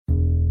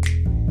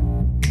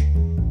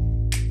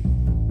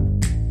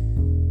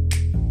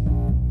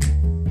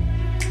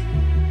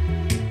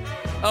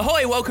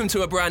Ahoy, welcome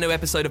to a brand new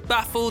episode of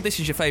Baffled. This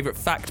is your favourite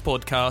fact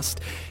podcast.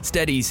 It's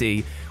dead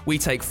easy. We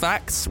take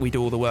facts, we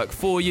do all the work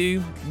for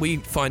you, we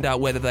find out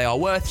whether they are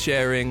worth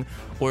sharing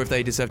or if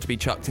they deserve to be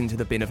chucked into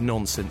the bin of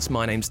nonsense.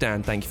 My name's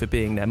Dan, thank you for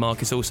being there.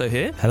 Mark is also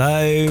here.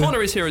 Hello.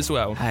 Connor is here as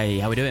well. Hey,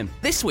 how we doing?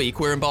 This week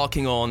we're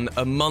embarking on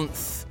a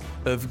month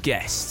of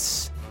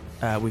guests.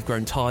 We've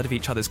grown tired of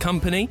each other's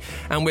company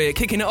and we're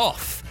kicking it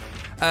off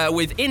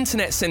with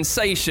internet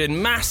sensation,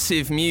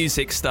 massive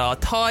music star,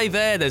 Ty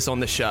Verdes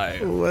on the show.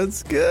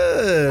 What's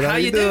good? How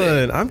you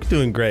doing? I'm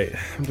doing great.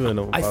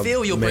 I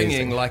feel you're amazing.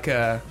 bringing like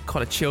a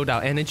kind of chilled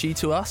out energy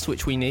to us,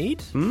 which we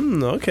need.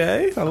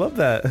 Okay, I love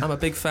that. I'm a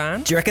big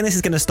fan. Do you reckon this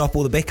is going to stop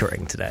all the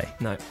bickering today?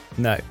 No.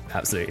 No,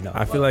 absolutely not.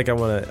 I feel like I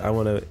want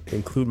to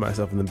include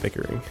myself in the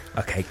bickering.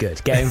 Okay, good.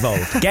 Get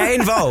involved. Get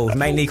involved.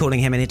 Mainly calling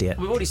him an idiot.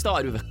 We've already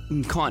started with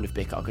a kind of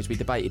bicker because we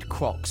debated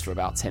Crocs for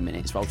about 10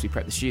 minutes whilst we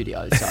prepped the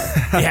studio. So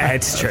Yeah,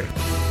 it's true.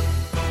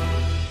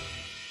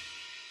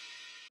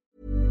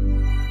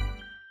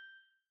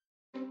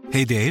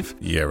 Hey, Dave.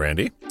 Yeah,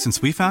 Randy?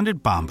 Since we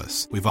founded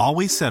Bombas, we've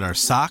always said our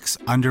socks,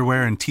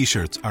 underwear, and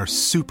T-shirts are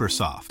super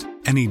soft.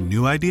 Any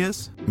new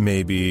ideas?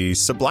 Maybe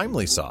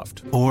sublimely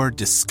soft. Or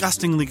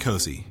disgustingly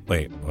cozy?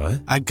 Wait,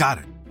 what? I got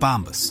it.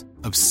 Bombas.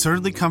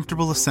 Absurdly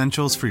comfortable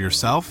essentials for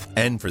yourself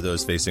And for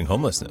those facing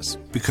homelessness.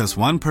 because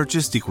one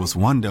purchased equals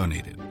one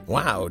donated.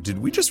 Wow, did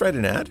we just write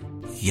an ad?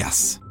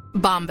 Yes.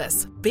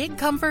 Bombas. Big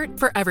comfort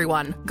for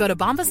everyone. Go to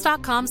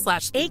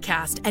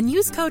bombas.com/ACAST and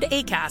use code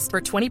ACAST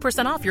for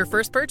 20% off your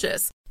first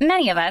purchase.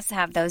 Many of us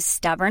have those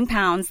stubborn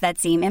pounds that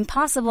seem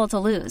impossible to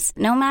lose,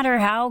 no matter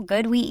how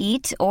good we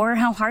eat or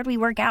how hard we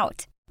work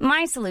out.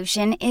 My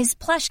solution is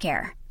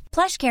PlushCare.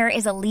 PlushCare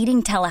is a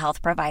leading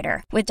telehealth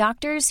provider with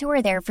doctors who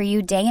are there for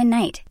you day and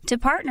night to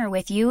partner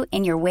with you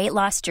in your weight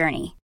loss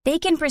journey. They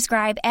can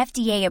prescribe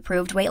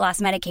FDA-approved weight loss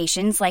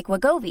medications like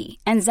Wegovy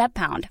and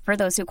Zepbound for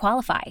those who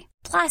qualify.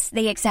 Plus,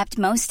 they accept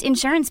most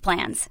insurance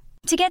plans.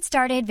 To get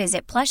started,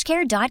 visit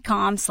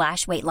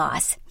plushcare.com/weight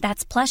loss.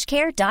 That's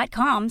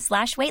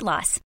plushcare.com/weight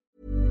loss.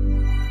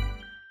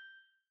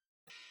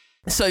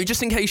 So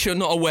just in case you're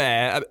not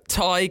aware,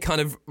 Ty kind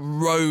of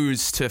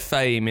rose to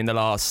fame in the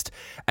last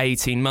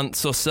 18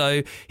 months or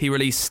so. He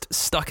released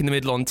Stuck in the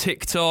Middle on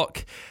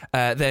TikTok.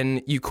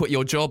 Then you quit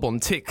your job on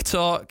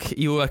TikTok.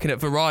 You were working at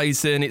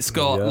Verizon. It's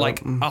got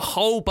like a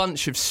whole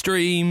bunch of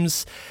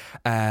streams.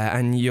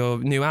 And your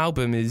new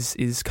album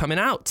is coming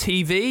out.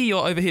 TV,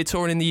 you're over here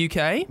touring in the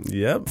UK.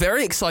 Yep.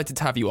 Very excited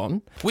to have you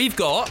on. We've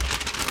got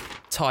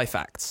Ty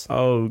Facts.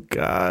 Oh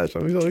gosh,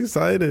 I'm so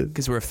excited.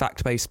 Because we're a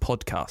fact-based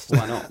podcast.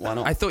 why not? Why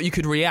not? I thought you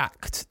could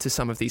react to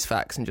some of these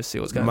facts and just see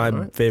what's going My on.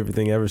 Right? favorite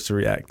thing ever is to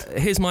react.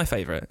 Here's my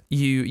favourite.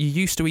 You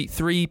used to eat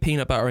 3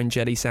 peanut butter and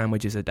jelly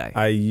sandwiches a day.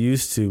 I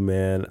used to,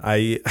 man.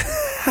 I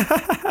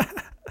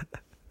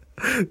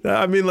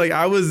mean, like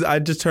I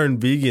just turned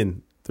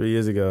vegan 3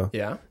 years ago.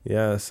 Yeah?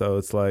 Yeah, so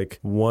it's like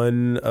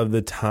one of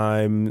the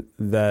time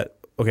that...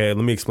 Okay,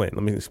 let me explain.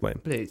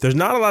 Please. There's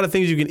not a lot of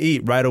things you can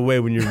eat right away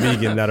when you're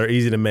vegan that are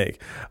easy to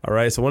make. All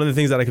right, so one of the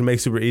things that I can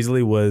make super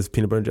easily was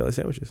peanut butter and jelly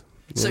sandwiches.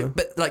 You So, know?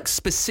 but like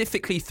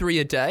specifically 3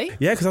 a day?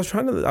 Yeah, because I was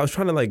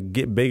trying to like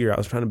get bigger. I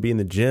was trying to be in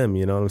the gym.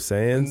 You know what I'm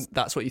saying? And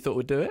that's what you thought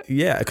would do it?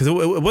 Yeah, because it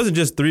wasn't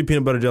just 3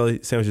 peanut butter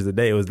jelly sandwiches a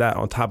day. It was that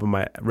on top of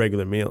my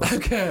regular meals.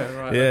 Okay,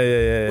 right.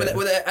 Yeah.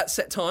 Were they at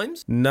set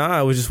times? Nah,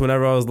 it was just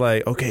whenever I was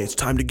like, okay, it's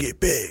time to get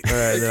big. All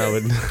right, then I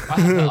would.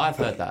 I've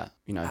heard that.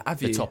 You know, Have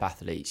the you? top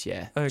athletes,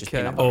 yeah. Okay. Just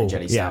peanut butter and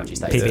jelly sandwiches.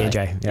 They PB&J,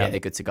 say. yeah. They're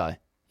good to go.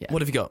 Yeah.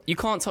 What have you got? You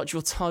can't touch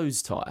your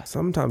toes, Ty.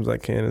 Sometimes I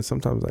can and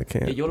sometimes I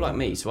can't. Yeah, you're like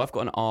me, so I've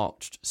got an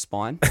arched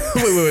spine.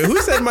 Wait. Who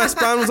said my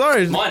spine was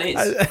orange? Mine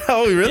is.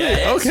 Oh, really?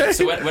 Yeah. Okay.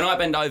 So when I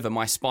bend over,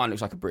 my spine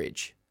looks like a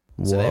bridge.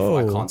 So therefore,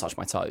 I Whoa. can't touch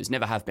my toes.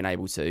 Never have been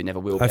able to. Never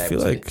will be I able feel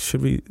to. like,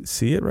 should we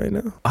see it right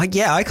now? I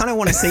kind of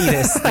want to see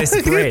this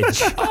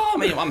bridge. Oh, I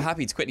mean, I'm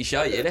happy to quickly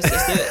show you. Let's do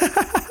it.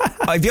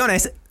 I'll be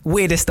honest,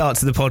 weirdest start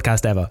to the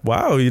podcast ever.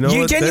 Wow, you know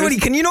You what? genuinely,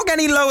 can you not get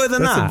any lower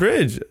than That's that? a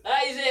bridge.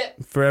 That is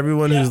it. For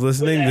everyone who's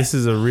listening, this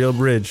is a real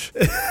bridge.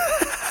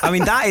 I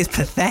mean, that is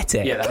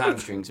pathetic. Yeah, the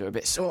hamstrings are a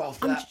bit sore.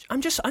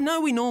 I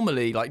know we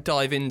normally like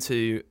dive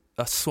into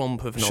a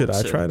swamp of nonsense. Should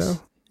I try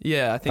now?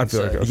 Yeah, I think I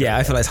feel so. like okay. Yeah,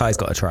 I feel like Ty's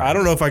got to try. I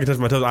don't know if I can touch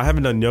my toes. I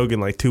haven't done yoga in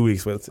like 2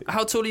 weeks. But let's see.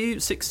 How tall are you?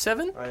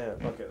 6'7"? I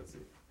am. Okay, let's see.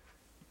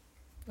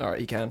 All right,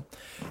 you can.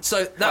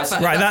 So that's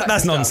Right,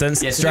 that's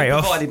nonsense. Yeah, so Straight you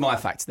off. provided my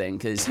facts then,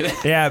 because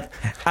Yeah,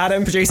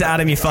 producer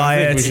Adam, you're I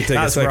fired. think we should take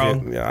That's a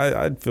second. wrong.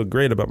 Yeah, I'd feel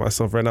great about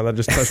myself right now. That I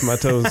just touched my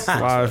toes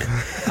live.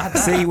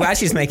 See, we're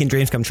actually just making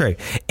dreams come true.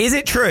 Is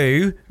it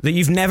true that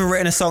you've never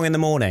written a song in the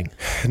morning?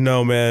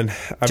 No, man.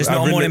 Just not a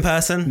written morning it-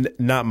 person?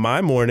 Not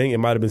my morning. It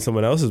might have been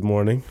someone else's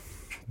morning.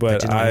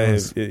 But Did you know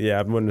yours?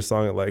 I've written a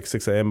song at like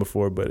 6 a.m.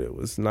 before, but it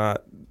was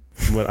not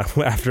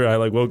after I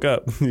like woke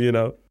up, you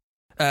know.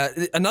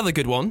 Another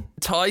good one.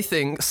 Ty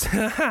thinks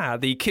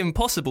the Kim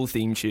Possible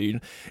theme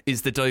tune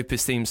is the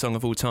dopest theme song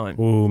of all time.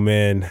 Oh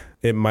man,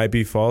 it might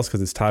be false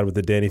because it's tied with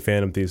the Danny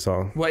Phantom theme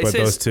song. Well, but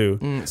says, those two.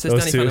 It says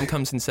Danny Phantom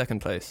comes in second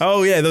place.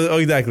 Oh yeah,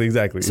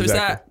 exactly. So is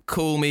that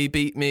call me,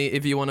 beat me,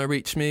 if you want to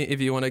reach me,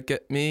 if you want to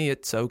get me,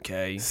 it's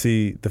okay.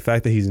 See, the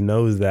fact that he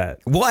knows that.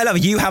 What I love,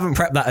 you haven't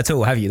prepped that at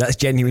all, have you? That's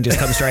genuine, just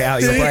come straight out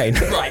of your brain.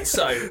 Right,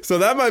 so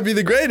that might be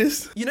the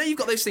greatest. you know you've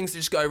got those things that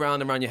just go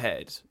around and around your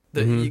head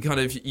that you kind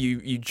of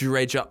you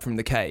dredge up from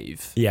the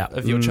cave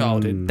of your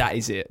childhood. That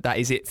is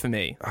it for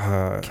me.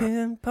 How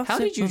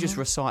did you just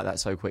recite that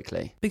so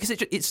quickly? Because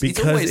it's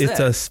Because always it's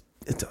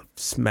there. a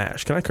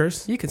smash. Can I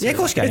curse? You can Yeah, of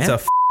course you can. It's yeah. a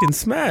fucking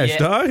smash, Yeah.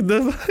 dog.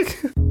 The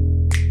fuck?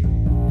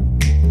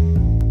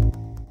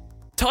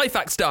 Tie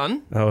facts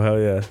done. Oh hell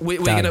yeah! We're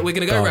Done.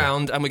 gonna go Done.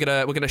 around and we're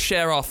gonna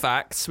share our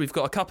facts. We've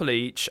got a couple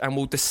each, and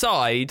we'll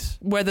decide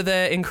whether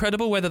they're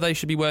incredible, whether they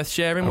should be worth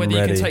sharing, whether you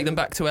ready. can take them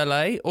back to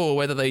LA, or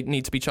whether they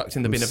need to be chucked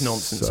in the bin of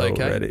nonsense. So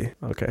Okay, ready.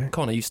 Okay.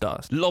 Connor, you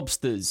start.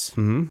 Lobsters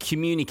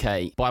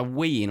communicate by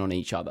weeing on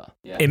each other.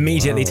 Yeah.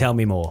 Immediately tell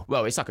me more.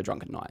 Well, it's like a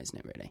drunken night, isn't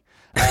it, really?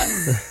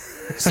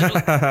 So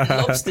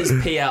lobsters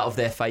pee out of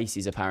their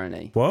faces,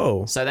 apparently.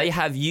 Whoa. So they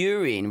have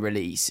urine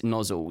release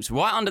nozzles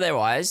right under their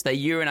eyes. They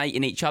urinate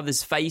in each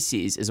other's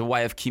faces as a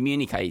way of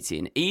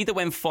communicating, either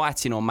when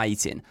fighting or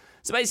mating.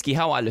 So basically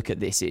how I look at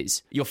this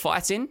is, you're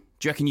fighting,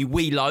 do you reckon you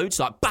wee loads?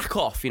 Like, back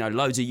off,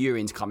 loads of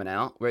urine's coming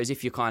out. Whereas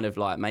if you're kind of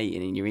like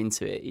mating and you're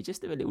into it, you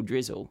just do a little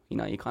drizzle. You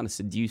kind of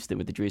seduce them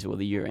with the drizzle or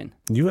the urine.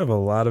 You have a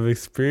lot of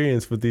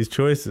experience with these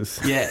choices.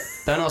 Yeah,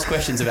 don't ask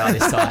questions about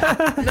this time.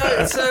 No,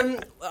 it's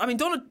I mean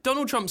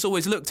Donald Trump's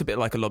always looked a bit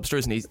like a lobster,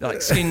 isn't he?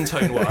 Like skin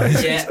tone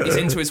wise. Yeah. He's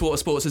into his water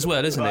sports as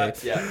well, isn't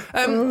he? Yeah.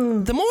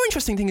 The more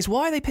interesting thing is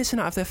why are they pissing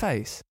out of their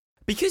face?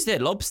 Because they're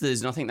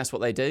lobsters, and I think that's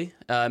what they do.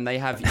 They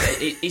have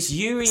it's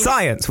urine.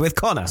 Science with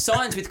Connor.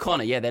 Science with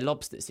Connor, yeah, they're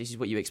lobsters. This is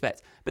what you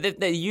expect. But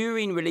they're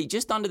urine release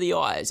just under the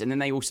eyes, and then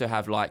they also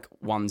have like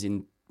one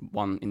in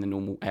the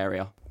normal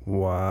area.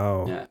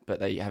 Wow. Yeah, but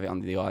they have it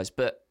under the eyes.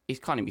 But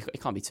it can't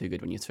be too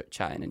good when you're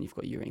chatting and you've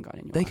got urine going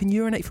in your They eye. can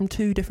urinate from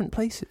two different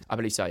places. I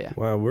believe so, yeah.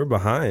 Wow, we're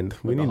behind.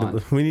 We need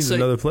So-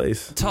 another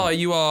place. Ty,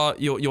 you're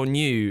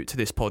new to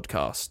this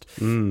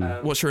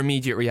podcast. What's your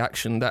immediate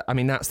reaction?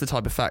 That's the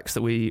type of facts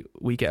that we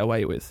get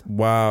away with.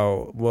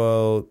 Wow.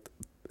 Well,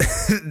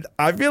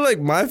 I feel like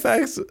my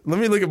facts. Let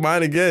me look at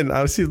mine again.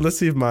 Let's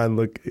see if mine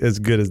look as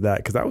good as that,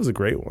 because that was a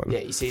great one. Yeah,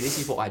 you see, this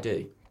is what I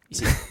do. You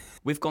see,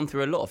 we've gone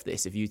through a lot of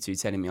this of you two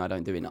telling me I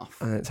don't do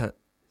enough.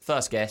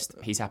 First guest,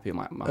 he's happy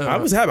with my I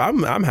was happy.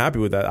 I'm happy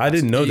with that. I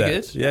didn't know You that.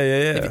 good?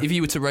 Yeah. If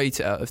you were to rate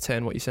it out of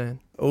 10, what are you saying?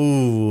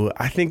 Ooh,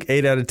 I think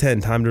 8 out of 10.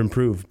 Time to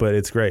improve, but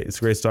it's great. It's a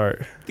great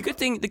start. The good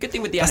thing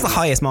with the That's the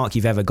highest mark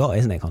you've ever got,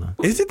 isn't it, Connor?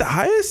 Is it the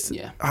highest?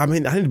 Yeah. I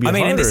mean, I need to be. And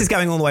harder. this is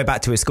going all the way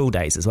back to his school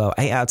days as well.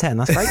 8 out of 10.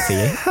 That's great for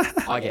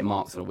you. I get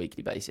marks on a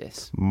weekly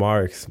basis.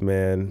 Marks,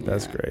 man.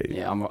 That's great.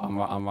 Yeah,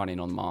 I'm running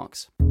on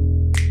marks.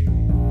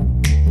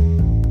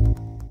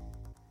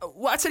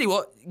 Well, I tell you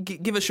what,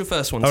 give us your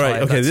first one. All Ty, right.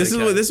 if Okay. that's This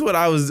is what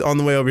I was on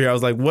the way over here. I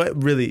was like,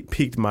 what really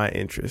piqued my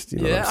interest? You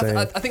know Yeah, what I'm saying?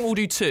 I think we'll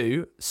do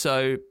two.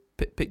 So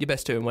pick your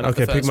best two and one.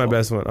 Okay, the first pick my one.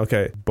 best one.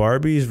 Okay.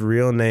 Barbie's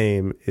real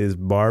name is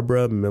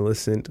Barbara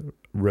Millicent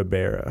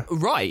Rivera.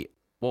 Right.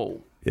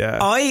 Whoa. Yeah.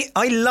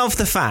 I love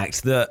the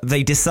fact that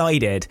they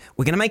decided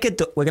we're gonna make a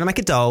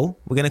doll.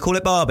 We're gonna call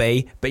it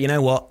Barbie, but you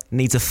know what?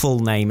 Needs a full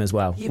name as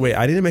well. Wait,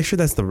 I didn't make sure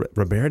that's the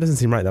Rivera. Doesn't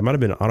seem right. That might have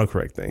been an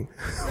autocorrect thing.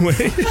 Wait.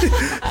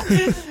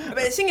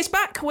 But the thing is,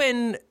 back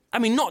when,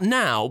 not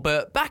now,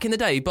 but back in the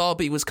day,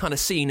 Barbie was kind of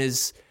seen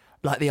as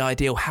like the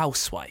ideal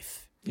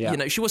housewife. Yeah.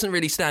 She wasn't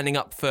really standing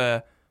up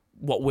for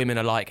what women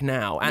are like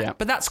now. Yeah.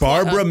 But that's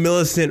quite Barbara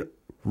Millicent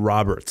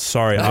Roberts.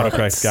 Sorry,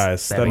 autocorrect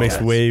guys. There That we makes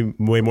go.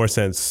 way more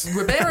sense.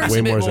 Rivera's way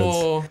a bit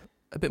more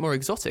a bit more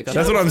exotic.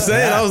 That's what I'm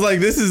saying. I was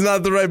like, this is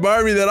not the right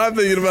Barbie that I'm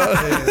thinking about.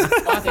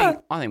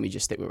 I think we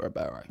just stick with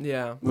Ribeiro.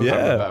 Yeah. We'll go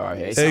Yeah, Ribeiro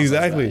here. It sounds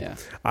exactly. like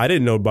that, yeah. I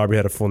didn't know Barbie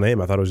had a full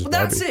name. I thought it was just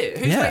Well, Barbie. that's it.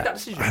 Who's Yeah. made that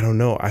decision? I don't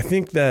know. I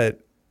think that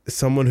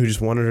someone who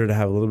just wanted her to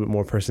have a little bit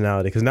more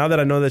personality. Because now that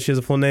I know that she has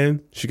a full name,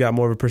 she got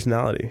more of a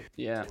personality.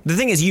 Yeah. The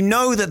thing is,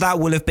 that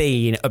will have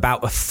been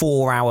about a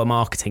 4-hour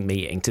marketing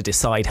meeting to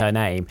decide her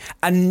name,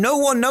 and no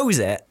one knows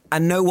it,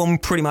 and no one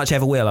pretty much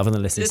ever will, other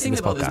than listening The to thing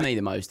this that bothers podcast. me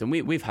the most, and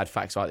we've had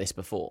facts like this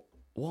before.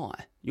 Why?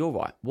 You're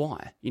right.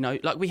 Why?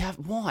 We have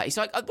why? It's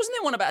like, wasn't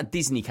there one about a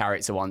Disney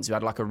character once who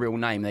had like a real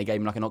name? They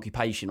gave him like an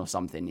occupation or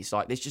something. It's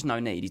like there's just no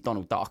need. He's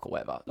Donald Duck or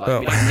whatever.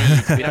 Like,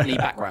 we don't need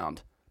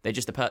background. They're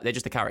just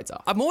a character.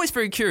 I'm always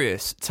very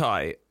curious,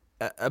 Ty,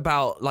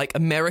 about like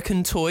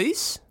American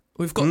toys.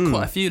 We've got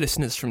quite a few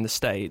listeners from the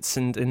States,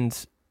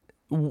 and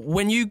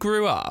when you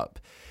grew up,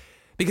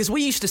 because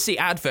we used to see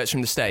adverts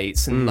from the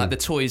States, and like the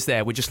toys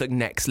there would just look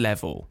next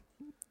level.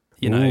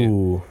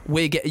 Ooh.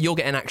 You're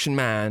getting Action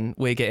Man,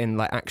 we're getting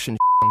like Action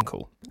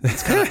Uncle.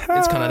 It's kind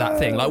of that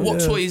thing. Like, what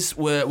toys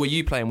were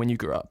you playing when you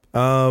grew up?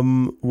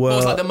 What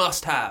was like the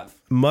must-have?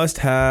 Must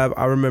have.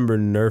 I remember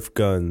Nerf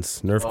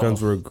guns. Nerf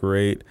guns were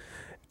great.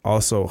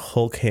 Also,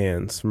 Hulk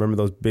hands. Remember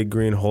those big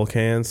green Hulk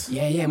hands?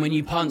 Yeah, and when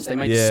you punch, they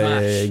make you Yeah,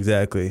 smash.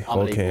 exactly. Hulk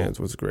Unbelievable. hands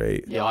was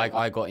great. Yeah,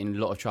 I got in a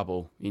lot of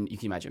trouble. You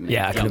can imagine me.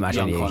 Yeah, I can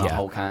imagine you, Connor, yeah.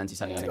 Hulk hands.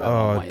 He's only going to go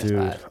Oh, one way. It's dude.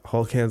 bad.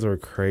 Hulk hands are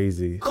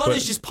crazy.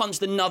 Connor's just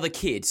punched another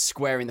kid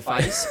square in the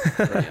face.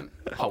 Brilliant.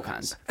 Hulk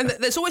hands. And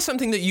there's always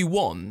something that you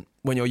want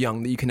when you're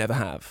young that you can never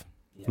have.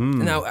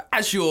 Now,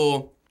 as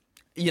you're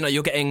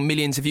getting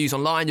millions of views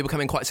online, you're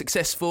becoming quite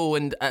successful.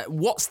 And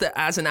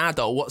as an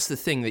adult, what's the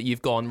thing that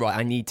you've gone, right,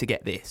 I need to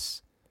get this?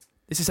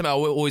 This is something I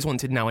always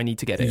wanted, now I need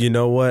to get it. You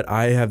know what?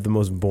 I have the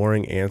most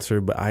boring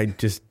answer, but I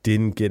just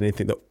didn't get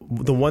anything.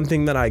 The one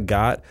thing that I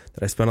got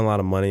that I spent a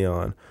lot of money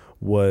on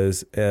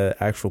was an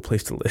actual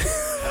place to live.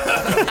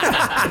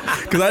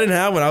 Because I didn't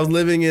have one. I was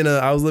living in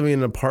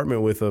an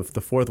apartment with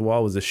the fourth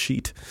wall was a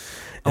sheet,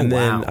 and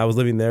then I was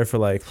living there for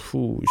like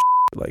 3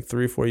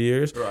 or 4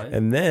 years, Right.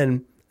 and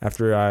then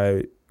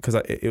after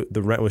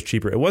the rent was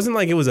cheaper. It wasn't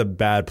like it was a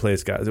bad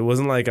place, guys. It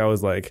wasn't like I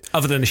was like...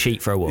 Other than the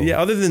sheet for a wall.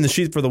 Yeah, other than the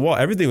sheet for the wall,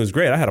 everything was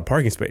great. I had a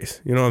parking space.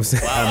 You know what I'm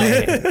saying?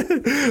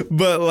 Wow.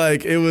 But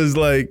like it was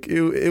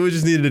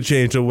just needed to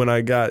change. So when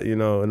I got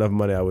enough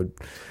money,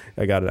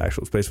 I got an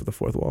actual space with the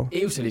fourth wall.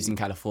 He also lives in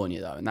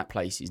California, though, and that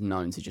place is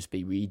known to just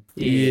be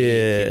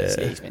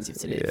ridiculously expensive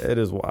to live. Yeah, it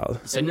is wild.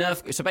 So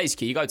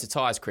basically, you go to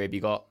Ty's crib, you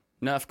got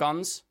Nerf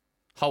guns,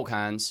 Hulk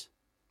hands,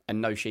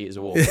 and no sheet as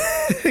a wall.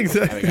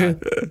 Exactly. There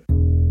we go.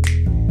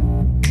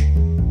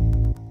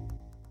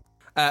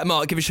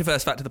 Mark, give us your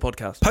first fact of the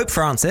podcast. Pope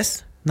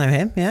Francis, know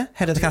him, yeah?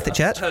 Head of the Catholic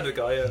Church. Heard of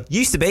the guy, yeah.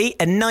 Used to be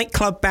a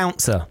nightclub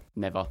bouncer.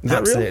 Never. Is that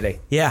Absolutely.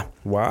 real? Yeah.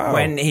 Wow.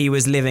 When he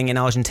was living in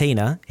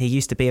Argentina, he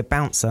used to be a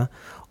bouncer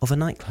of a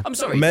nightclub. I'm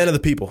sorry. Man of the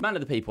people. Man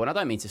of the people. And I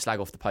don't mean to slag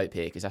off the Pope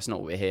here, because that's not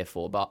what we're here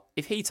for. But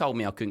if he told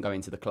me I couldn't go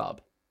into the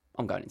club,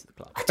 I'm going into the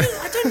club. I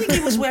don't think he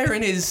was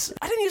wearing his...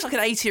 I don't think he was like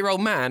an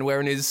 80-year-old man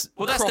wearing his...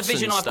 Well, that's the cross and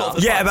vision I've got stuff.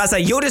 of the Yeah, but I say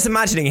you're just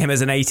imagining him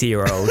as an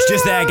 80-year-old,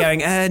 just there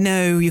going,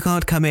 "No, you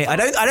can't come in." I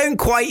don't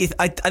quite.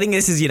 I think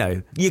this is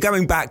you're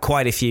going back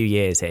quite a few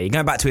years here. You're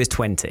going back to his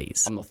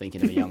 20s. I'm not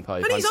thinking of a young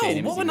Pope. But he's I'm seeing old.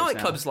 him What as were he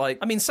looks now. nightclubs like?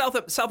 I mean,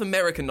 South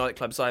American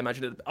nightclubs, I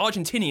imagine.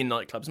 Argentinian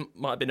nightclubs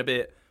might have been a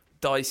bit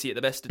dicey at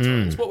the best of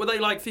times. What were they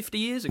like 50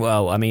 years ago?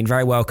 Well, I mean,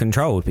 very well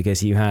controlled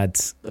because you had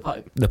The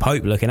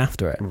Pope. looking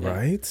after it.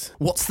 Right?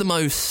 What's the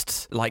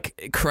most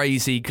like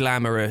crazy,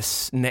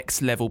 glamorous,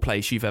 next level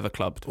place you've ever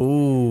clubbed?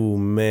 Ooh,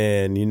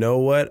 man. You know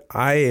what?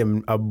 I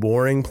am a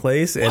boring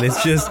place, and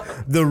it's just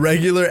the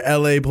regular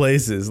LA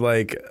places.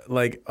 Like,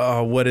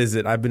 what is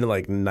it? I've been to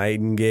like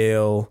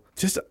Nightingale.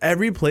 Just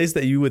every place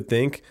that you would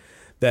think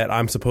that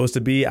I'm supposed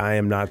to be, I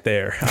am not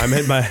there. I'm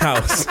at my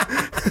house.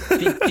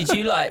 did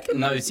you like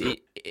notice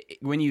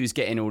when you was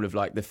getting all of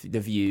like the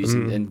views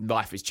and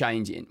life was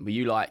changing? Were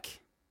you like,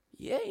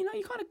 yeah,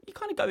 you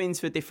kind of go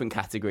into a different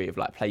category of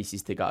like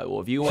places to go,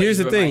 or have you always Here's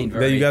the thing remained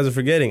very... that you guys are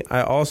forgetting.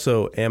 I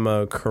also am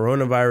a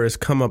coronavirus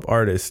come up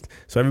artist.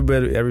 So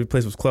every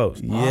place was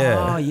closed.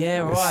 Yeah. Oh, yeah,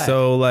 right.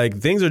 So like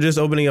things are just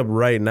opening up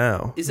right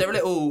now. Is there a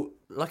little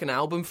like an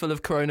album full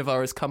of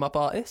coronavirus come up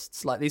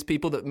artists, like these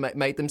people that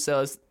made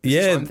themselves? This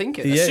is what I'm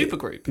thinking a super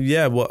group.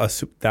 Yeah, well,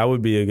 that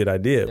would be a good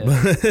idea.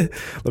 Yeah.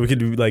 We could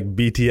do like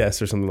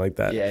BTS or something like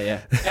that. Yeah.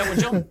 Elton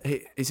John.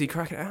 Is he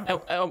cracking it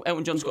out?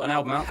 Elton John's got an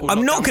album out.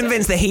 I'm not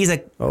convinced that he's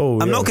a.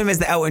 Oh, I'm yeah. not convinced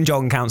that Elton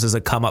John counts as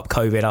a come-up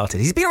COVID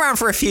artist. He's been around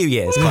for a few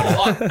years.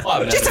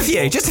 Just a few.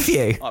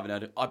 I haven't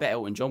heard it. I bet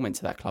Elton John went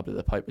to that club that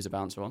the Pope was a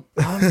bouncer on.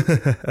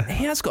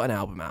 He has got an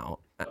album out,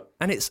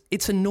 and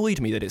it's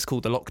annoyed me that it's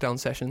called the Lockdown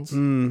Sessions.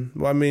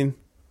 Well, I mean,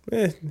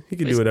 he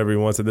can do whatever he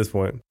wants at this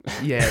point.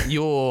 Yeah,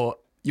 you're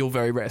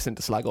very reticent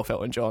to slag off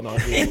Elton John,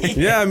 aren't you?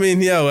 Yeah, I mean,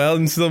 well,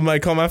 Elton still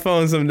might call my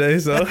phone someday,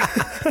 so.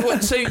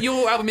 So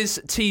your album is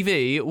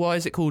TV. Why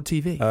is it called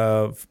TV?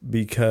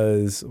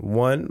 Because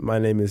 1, my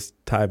name is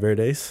Ty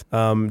Verdes.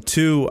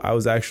 2, I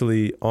was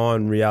actually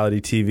on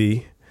reality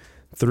TV.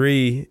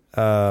 3,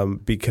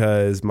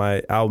 because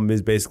my album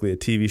is basically a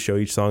TV show.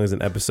 Each song is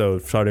an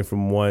episode, starting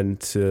from 1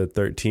 to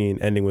 13,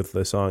 ending with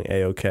the song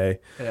A-OK.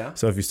 Yeah.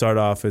 So if you start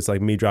off, it's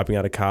like me dropping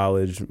out of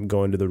college,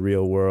 going to the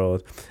real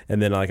world,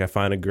 and then like I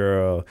find a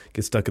girl,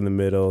 get stuck in the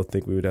middle,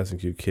 think we would have some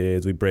cute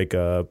kids, we break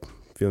up,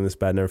 feeling this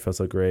bad, never felt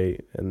so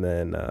great, and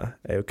then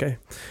A-OK.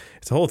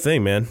 It's a whole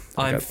thing, man.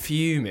 I'm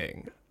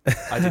fuming.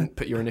 I didn't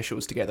put your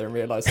initials together and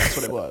realise that's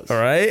what it was. All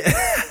right.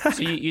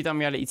 So you done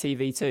reality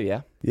TV too,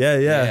 yeah?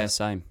 Yeah.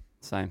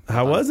 Same.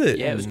 How was it?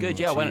 Yeah, it was good.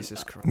 Yeah, I went.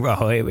 Jesus Christ.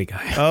 Well, here we go.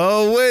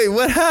 Oh, wait,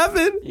 what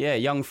happened? Yeah,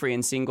 young, free,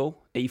 and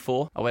single.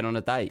 E4. I went on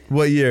a date.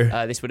 What year?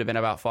 This would have been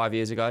about 5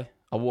 years ago.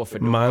 I wore a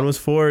fedora Mine was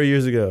 4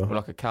 years ago. with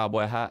like a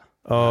cowboy hat.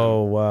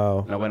 Oh, wow.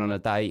 And I went on a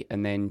date,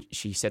 and then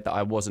she said that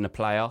I wasn't a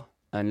player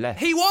and left.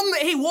 He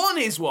won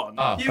his one.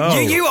 Oh.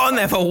 You were on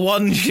there for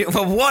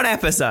one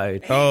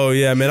episode. Oh,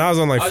 yeah, man. I was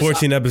on like I was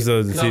 14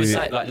 episodes of I was TV.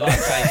 saying, like, life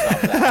changed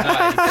after that.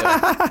 I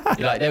know how you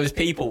feel. Like, there was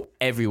people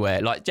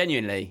everywhere. Like,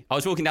 genuinely, I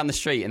was walking down the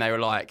street, and they were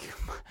like,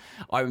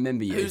 I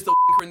remember you. Who's the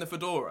in the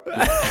fedora?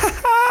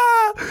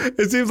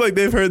 It seems like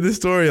they've heard this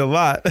story a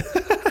lot.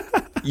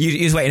 You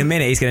just wait a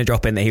minute. He's going to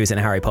drop in that he was in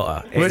Harry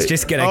Potter. It's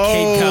just going to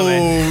keep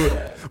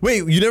coming.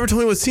 Wait, you never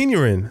told me what scene you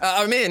were in.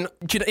 I'm in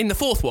the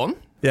fourth one.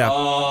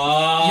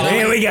 Yeah.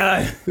 Here we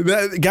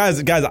go.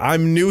 Guys,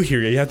 I'm new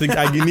here.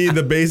 I need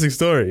the basic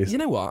stories. You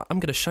know what? I'm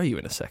going to show you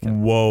in a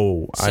second.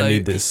 Whoa, I So,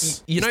 need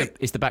this. You know,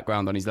 It's the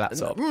background on his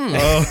laptop.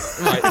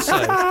 right?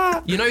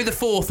 So you know the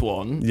fourth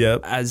one.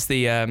 Yep. As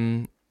the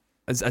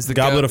as the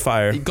Goblet of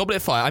Fire. Goblet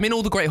of Fire. I'm in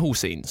all the Great Hall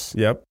scenes.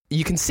 Yep.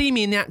 You can see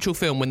me in the actual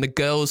film when the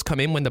girls come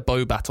in, when the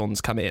bow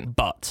batons come in.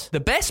 But the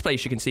best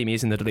place you can see me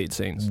is in the deleted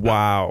scenes.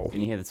 Wow. Can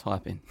you hear the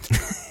typing?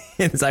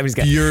 So he's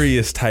going.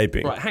 Furious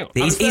typing. Right, hang on.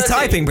 He's I'm 30.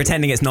 typing,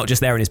 pretending it's not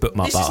just there in his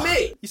bookmark This is bar.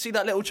 me. You see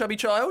that little chubby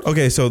child?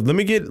 Okay, so let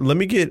me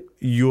get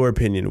your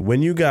opinion.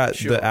 When you got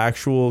Sure. the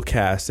actual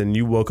cast and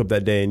you woke up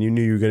that day and you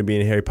knew you were going to be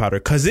in Harry Potter,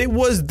 because it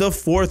was the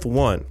fourth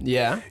one.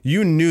 Yeah.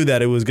 You knew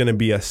that it was going to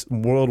be a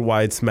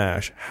worldwide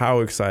smash. How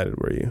excited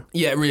were you?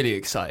 Yeah, really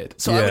excited.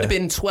 So I Yeah. would have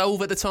been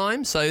 12 at the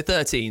time, so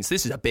 13. So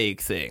this is a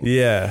big thing.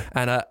 Yeah.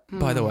 And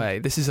by the way,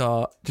 this is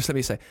our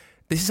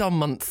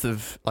month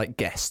of like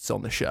guests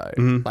on the show,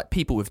 like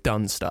people who've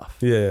done stuff.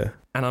 Yeah.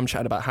 And I'm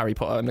chatting about Harry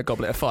Potter and the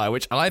Goblet of Fire,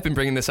 which I've been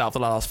bringing this out for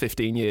the last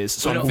 15 years,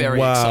 so I'm very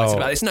Wow. excited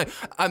about this. No,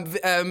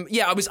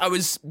 I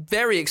was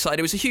very excited.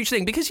 It was a huge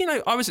thing because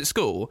I was at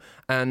school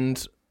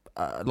and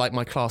like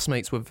my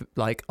classmates would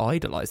like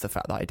idolise the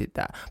fact that I did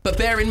that. But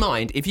bear in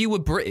mind, if you were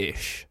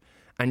British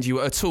and you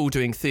were at all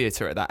doing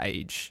theatre at that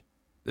age,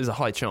 there's a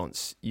high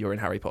chance you're in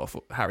Harry Potter.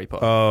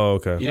 Oh,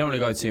 okay. You don't want to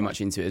go too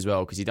much into it as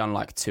well because you done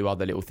like 2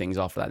 other little things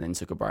after that and then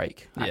took a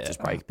break. Actors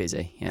break,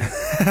 busy. Yeah.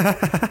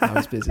 I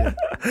was busy.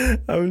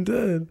 I'm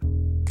dead.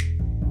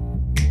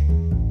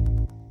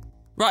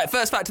 Right,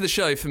 first fact of the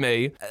show for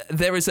me.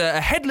 There is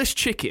a headless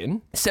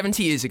chicken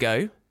 70 years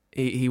ago.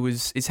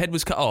 His head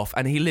was cut off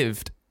and he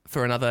lived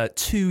for another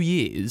 2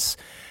 years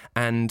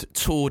and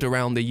toured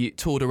around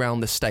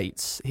the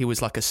States. He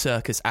was like a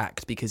circus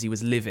act because he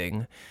was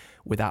living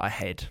without a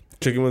head.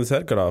 Chicken with his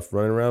head cut off,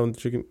 running around with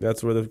chicken.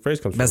 That's where the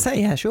phrase comes from. Let's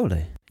say, yeah,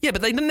 surely. Yeah,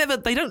 but they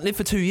don't live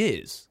for 2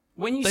 years.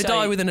 When you They say,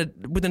 die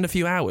within a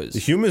few hours.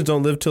 Humans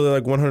don't live till they're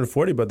like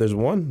 140, but there's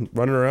one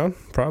running around,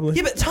 probably.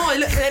 Yeah, but Ty,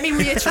 let me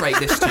reiterate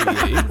this to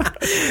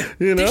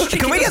you. You know? This chicken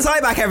Can we get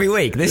Ty back every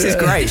week? This is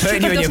great. This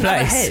Putting chicken you in your doesn't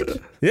have a place.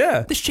 head.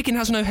 Yeah. This chicken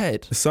has no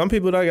head. Some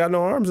people that got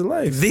no arms and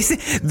legs. This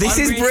is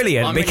really-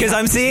 brilliant I'm really because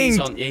I'm happy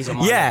seeing he's on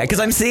my yeah level. because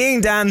I'm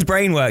seeing Dan's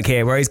brain work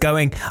here where he's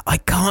going, I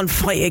can't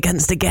fight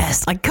against a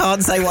guest, I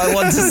can't say what I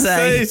want to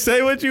say.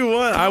 Say what you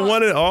want. I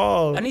want it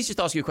all. I need to just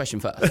ask you a question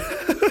first.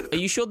 Are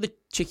you sure the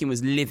chicken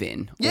was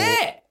living?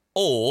 Yeah.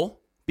 Or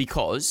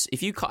because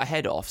if you cut a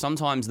head off,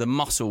 sometimes the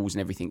muscles and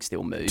everything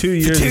still move. 2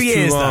 years 2 is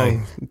years, too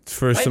long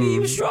for Maybe some. he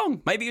was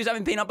strong. Maybe he was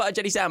having peanut butter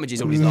jelly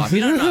sandwiches all his life. You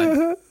don't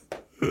know.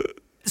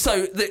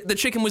 So the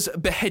chicken was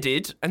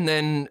beheaded, and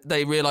then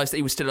they realised that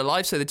he was still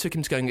alive. So they took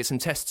him to go and get some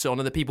tests on,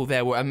 and the people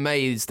there were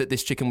amazed that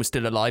this chicken was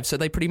still alive. So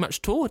they pretty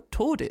much toured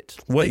it.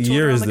 What They toured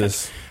year around is the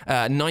this?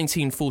 country.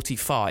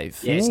 1945.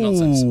 Yeah, it's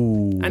nonsense.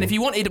 And if you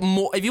wanted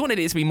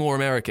it to be more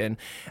American,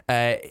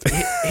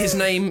 his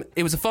name,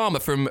 it was a farmer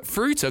from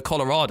Fruita,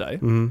 Colorado.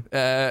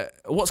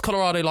 What's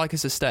Colorado like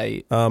as a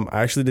state? I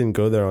actually didn't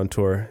go there on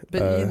tour.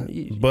 But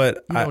you know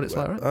what it's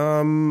like,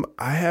 right?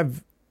 I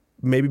have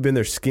maybe been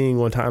there skiing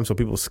one time, so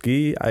people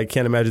ski. I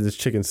can't imagine this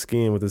chicken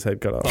skiing with his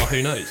head cut off. Oh,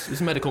 who knows? It's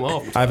a medical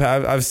marvel.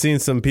 I've seen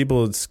some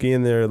people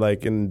skiing there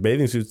like in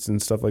bathing suits and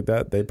stuff like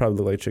that. They probably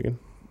look like chicken.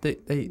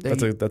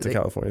 That's a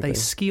California They thing.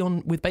 ski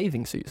on with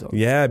bathing suits on.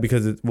 Yeah,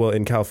 because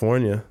in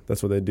California,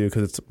 that's what they do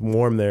because it's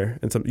warm there.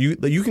 And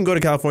you can go to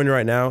California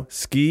right now,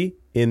 ski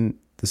in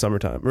the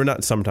summertime, or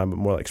not summertime, but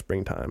more like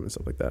springtime and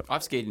stuff like that.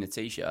 I've skied in a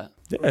t-shirt.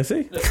 Yeah,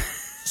 see.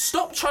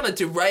 Stop trying to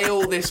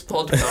derail this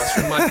podcast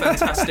from my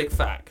fantastic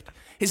fact.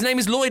 His name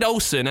is Lloyd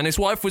Olson and his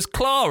wife was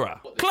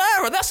Clara.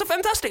 Clara, that's a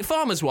fantastic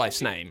farmer's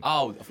wife's name.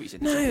 Oh, I thought you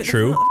said No,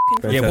 True.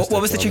 Yeah, what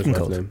was the Fantastic. chicken Love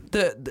called? his name.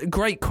 The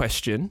great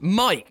question.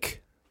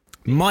 Mike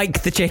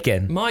Mike the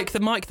chicken. Mike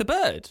the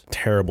bird.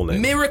 Terrible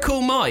name.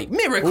 Miracle Mike.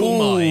 Mike.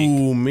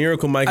 Ooh,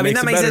 Miracle Mike. I mean,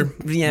 that makes it it,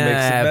 better. yeah,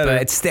 Makes it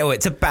better. but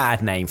it's a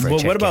bad name for a But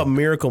chicken. what about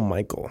Miracle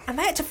Michael? And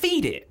they had to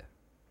feed it.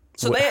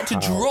 So What- they had to how?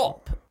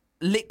 drop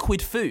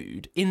liquid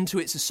food into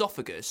its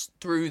esophagus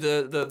through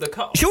the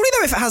cup. Surely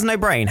though, if it has no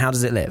brain, how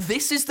does it live?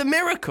 This is the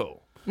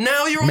miracle.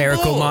 Now you're on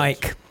Miracle board.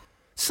 Mike.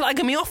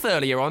 Slagging me off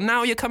earlier on,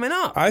 now you're coming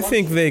up. I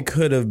think they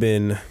could have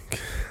been,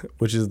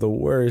 which is the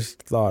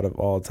worst thought of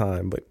all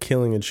time, but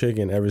killing a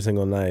chicken every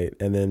single night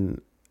and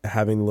then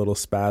having little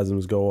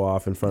spasms go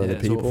off in front Yeah, of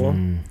the it's people.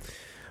 awful.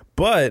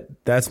 But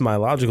that's my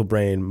logical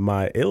brain.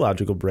 My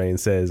illogical brain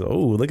says, "Oh,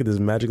 look at this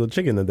magical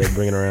chicken that they're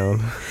bringing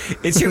around."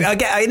 It's true. In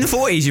the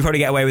 40s, you probably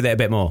get away with it a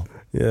bit more.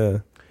 Yeah.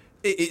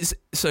 It's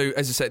so,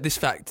 as I said, this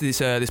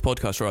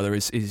podcast rather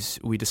is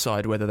we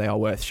decide whether they are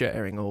worth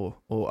sharing or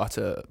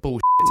utter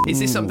bullshit. Is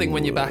this something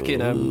when you're back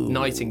in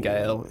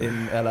Nightingale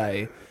in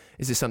LA?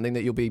 Is this something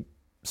that you'll be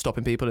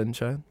stopping people and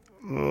showing?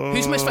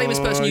 Who's the most famous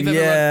person you've ever?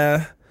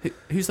 Yeah.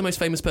 Who's the most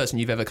famous person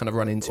you've ever kind of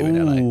run into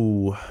in LA?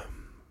 Ooh.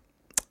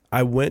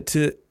 I went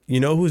to. You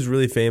know who's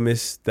really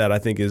famous that I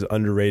think is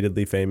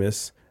underratedly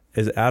famous?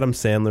 Is Adam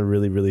Sandler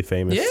really, really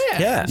famous?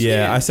 Yeah.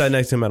 Yeah, I sat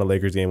next to him at a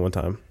Lakers game one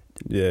time.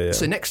 Yeah.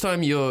 So next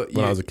time when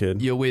I was a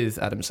kid, you're with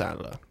Adam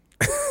Sandler,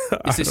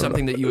 is this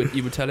something that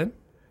you would tell him?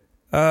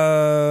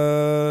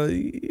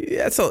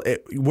 Yeah. So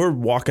we're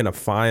walking a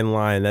fine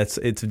line. It's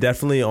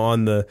definitely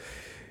on the,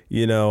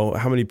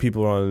 how many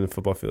people are on the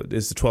football field?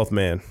 It's the 12th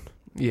man.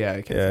 Yeah.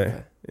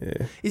 Okay.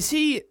 Yeah. Is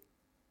he?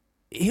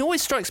 He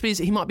always strikes me as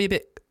he might be a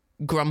bit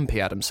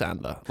grumpy, Adam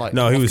Sandler. Like,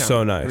 No, he was off so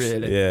camera. nice.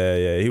 Really?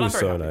 Yeah. He was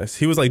very so happy. nice.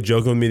 He was like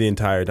joking with me the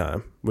entire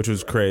time, which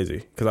was crazy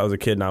because I was a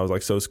kid and I was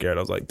like so scared.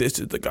 I was like, this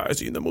is the guy I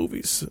see in the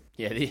movies.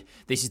 Yeah,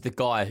 this is the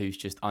guy who's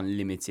just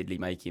unlimitedly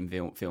making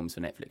films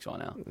for Netflix right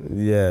now.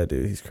 Yeah,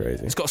 dude, he's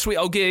crazy. He's got a sweet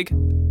old gig.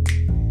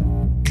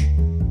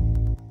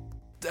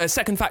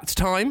 Second fact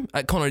time.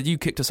 Connor, you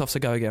kicked us off, so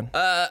go again.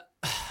 I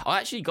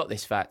actually got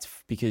this fact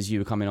because you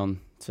were coming on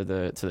to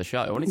the show.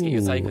 I wanted to get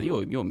your take.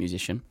 You're a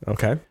musician.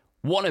 Okay.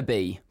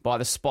 "Wannabe" by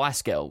the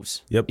Spice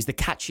Girls is the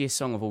catchiest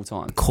song of all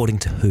time. According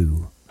to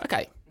who?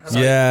 Okay.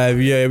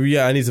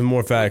 Yeah. I need some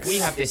more facts. We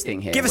have this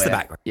thing here. Give us the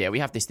background. Yeah, we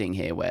have this thing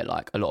here where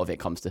like a lot of it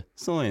comes to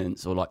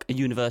science or like a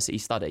university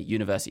study.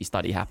 University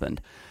study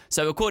happened.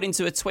 So according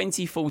to a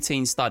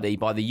 2014 study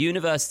by the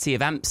University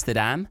of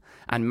Amsterdam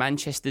and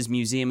Manchester's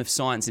Museum of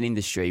Science and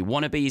Industry,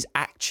 "Wannabe" is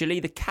actually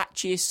the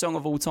catchiest song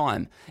of all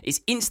time.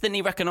 It's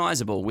instantly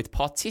recognisable, with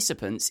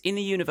participants in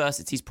the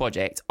university's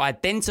project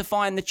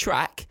identifying the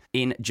track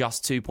in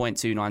just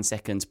 2.29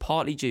 seconds,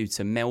 partly due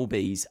to Mel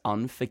B's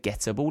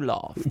unforgettable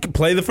laugh.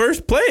 Play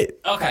it.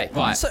 Okay,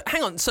 right. So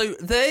hang on. So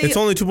It's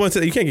only 2 points.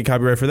 You can't get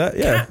copyright for that.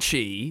 Yeah.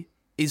 catchy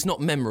is not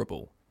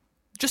memorable.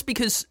 Just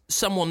because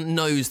someone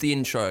knows the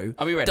intro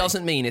Are we ready?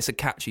 doesn't mean it's a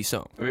catchy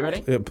song. Are we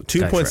ready?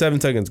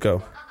 2.7 seconds.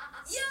 Go.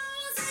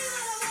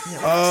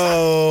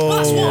 Oh. Well,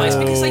 that's why. It's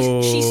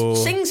because she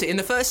sings it in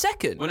the first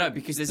second. Well, no,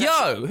 because there's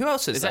who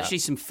else is there's that? actually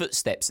some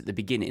footsteps at the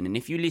beginning, and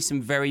if you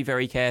listen very,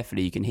 very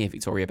carefully, you can hear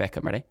Victoria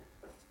Beckham. Ready?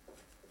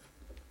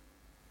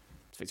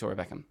 It's Victoria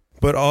Beckham.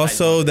 But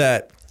also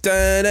that,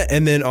 da-na,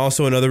 and then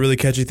also another really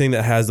catchy thing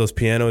that has those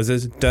pianos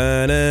is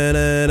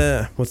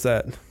da-na-na-na. What's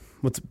that?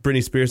 What's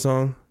Britney Spears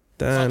song?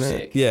 Da-na.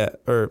 Toxic. Yeah.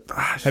 Or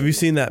have you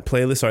seen that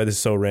playlist? Sorry, this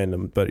is so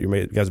random, but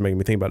you guys are making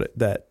me think about it.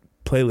 That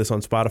playlist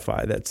on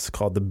Spotify that's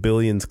called the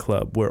Billions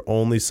Club, where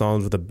only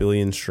songs with 1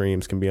 billion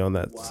streams can be on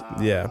that. Wow.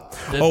 Yeah.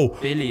 The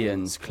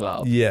Billions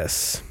Club.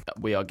 Yes.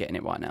 We are getting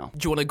it right now.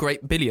 Do you want a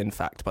great billion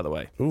fact, by the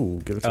way?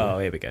 Ooh, give it to me. Oh,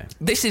 here we go.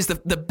 This is the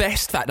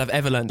best fact I've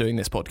ever learned doing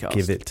this podcast.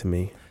 Give it to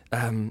me.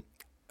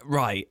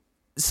 Right.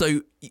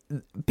 So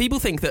people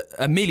think that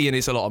 1 million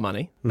is a lot of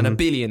money and 1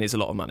 billion is a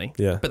lot of money.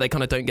 Yeah. But they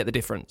kind of don't get the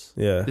difference.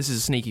 Yeah. This is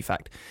a sneaky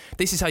fact.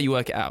 This is how you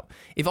work it out.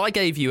 If I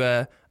gave you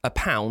a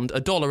pound,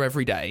 $1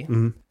 every day,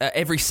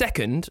 every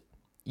second,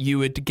 you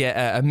would get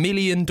 $1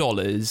 million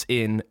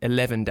in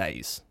 11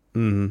 days.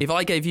 If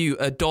I gave you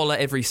 $1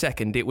 every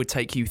second, it would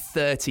take you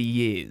 30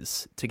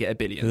 years to get 1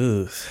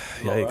 billion. Ugh,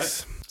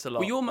 yikes. It's a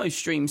lot. Well, your most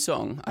streamed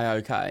song,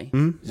 A-OK,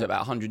 is about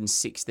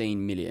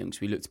 116 million, because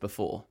we looked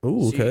before.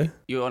 Ooh, So okay.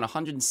 you're on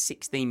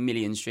 116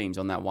 million streams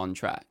on that one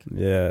track.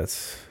 Yeah,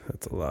 that's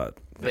a lot.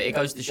 But it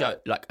goes to show,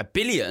 like, 1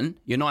 billion,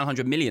 you're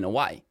 900 million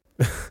away.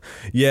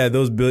 Yeah,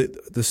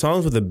 the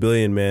songs with 1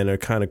 billion, man, are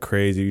kind of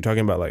crazy. You're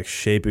talking about like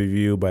 "Shape of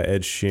You" by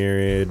Ed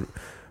Sheeran.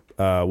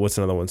 What's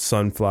another one?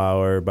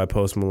 "Sunflower" by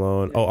Post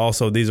Malone. Oh,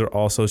 also these are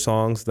also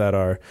songs that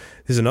are.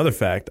 This is another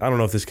fact. I don't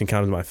know if this can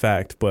count as my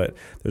fact, but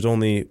there's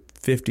only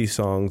 50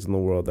 songs in the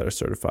world that are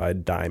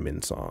certified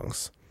diamond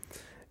songs.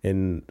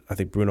 And I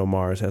think Bruno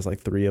Mars has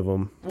like 3 of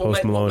them.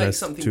 Post Malone has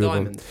 2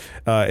 of them.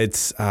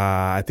 It's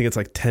I think it's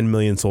like 10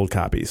 million sold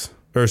copies.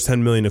 Or it's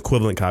 10 million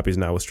equivalent copies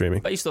now with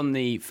streaming. Based on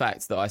the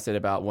fact that I said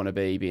about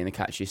 "Wannabe" being the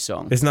catchiest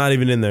song, It's not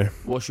even in there.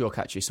 what's your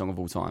catchiest song of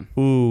all time?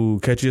 Ooh,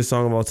 catchiest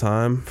song of all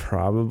time?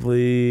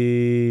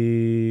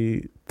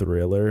 Probably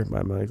Thriller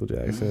by Michael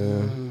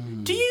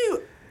Jackson. Do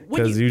you...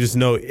 Because you just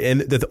know,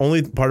 and the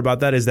only part about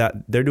that is that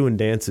they're doing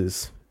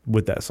dances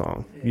with that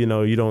song. You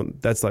know, you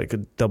don't, that's like a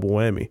double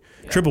whammy.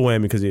 Triple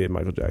whammy because you had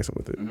Michael Jackson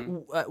with it.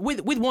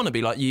 with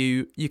 "Wannabe," like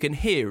you can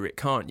hear it,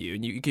 can't you?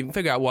 And you can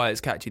figure out why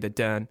it's catchy. The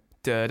da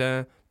da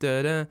da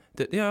da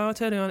da. Yeah, I'll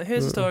tell you.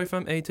 Here's a story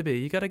from A to B.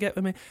 You gotta get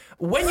with me.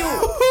 When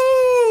you're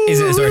Is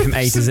it a story from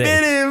A to Z?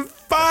 Spitting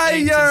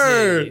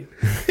fire!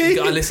 you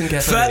gotta listen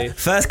carefully.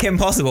 First Kim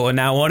Possible and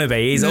now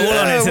Wannabe. He's all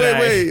on it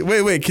today.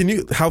 Wait. Can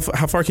you, how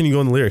far can you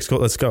go in the lyrics?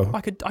 Let's go.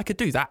 I could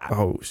do that.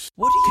 Oh,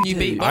 What do Can you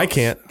beat? I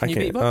can't. Can you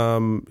beat?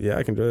 Yeah,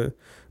 I can do it.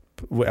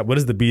 What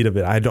is the beat of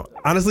it? I don't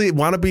honestly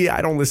Wannabe.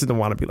 I don't listen to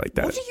Wannabe like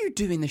that. What do you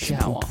do in the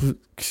shower?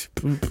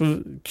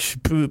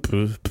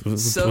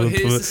 So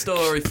here's the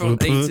story from A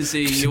to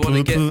Z. You want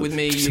to get with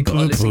me, you got to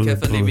listen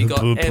carefully. We got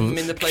M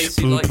in the place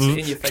who likes it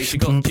in your face. You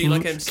got G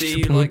like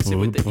MC who likes it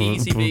with the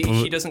easy beat.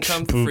 She doesn't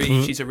come for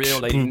free. She's a real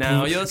lady.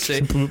 Now you'll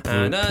see.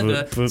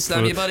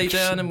 Slam your body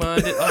down and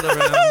wind it all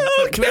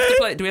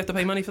around. Do we have to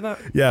pay money for that?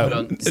 Yeah.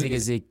 Hold on, zig a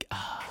zig.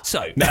 So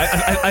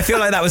I feel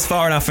like that was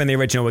far enough in the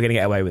original. We're going to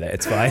get away with it.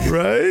 It's fine.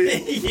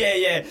 Right?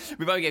 yeah.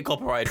 We won't get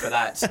copyrighted for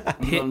that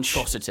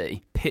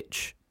monstrosity.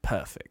 pitch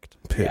perfect.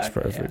 Pitch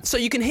perfect. So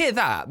you can hear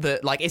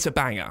that like it's a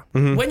banger.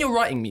 When you're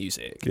writing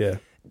music, Yeah.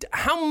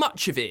 how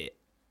much of it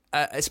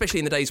especially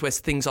in the days where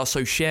things are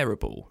so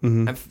shareable,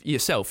 and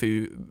yourself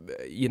who,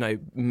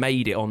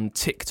 made it on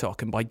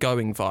TikTok and by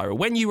going viral,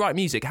 when you write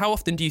music, how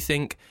often do you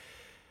think,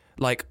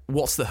 like,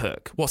 what's the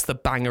hook? What's the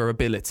banger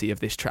ability of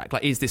this track?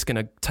 Like, is this going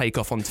to take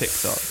off on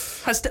TikTok?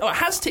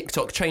 Has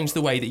TikTok changed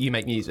the way that you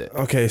make music?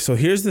 Okay, so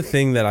here's the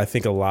thing that I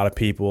think a lot of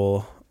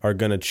people are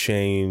going to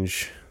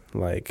change.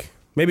 Like,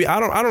 maybe I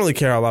don't really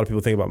care how a lot of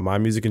people think about my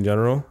music in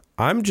general.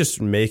 I'm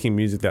just making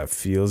music that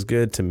feels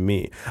good to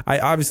me. I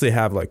obviously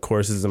have like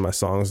choruses in my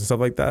songs and stuff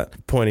like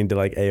that, pointing to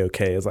like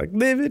A-OK is like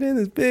living in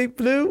this big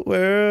blue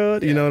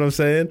world. You know what I'm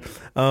saying?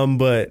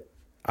 But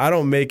I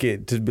don't make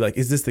it to be like,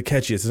 is this the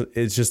catchiest?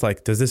 It's just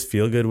like, does this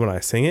feel good when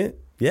I sing it?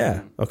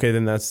 Yeah. Okay,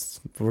 then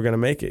we're going to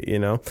make it,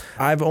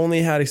 I've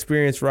only had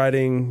experience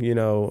writing,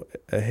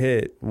 a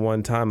hit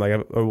one time. I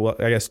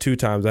guess 2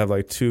 times. I have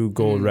like 2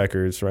 gold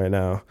records right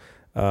now.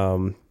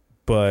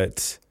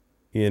 But,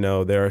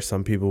 there are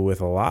some people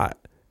with a lot.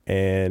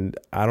 And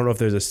I don't know if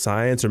there's a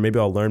science, or maybe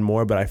I'll learn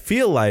more, but I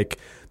feel like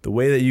the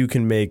way that you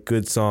can make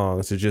good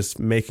songs is just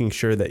making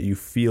sure that you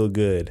feel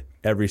good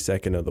every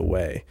second of the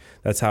way.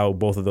 That's how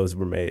both of those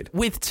were made.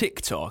 With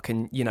TikTok,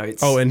 and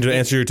it's... Oh, and to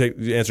answer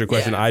your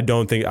question, I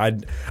don't think...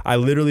 I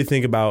literally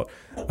think about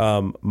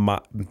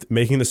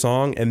making the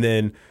song, and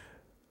then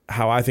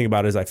how I think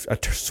about it is I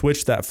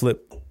switch that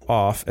flip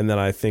off, and then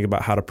I think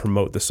about how to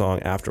promote the song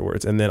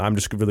afterwards, and then I'm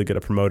just really good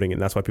at promoting it,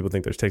 and that's why people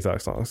think there's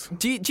TikTok songs.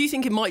 Do you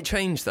think it might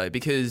change though,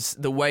 because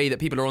the way that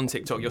people are on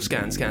TikTok, you're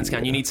scan,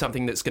 you need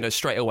something that's going to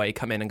straight away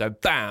come in and go,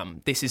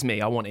 bam, this is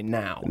me, I want it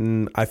now?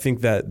 I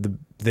think that the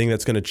thing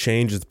that's going to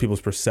change is people's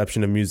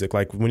perception of music.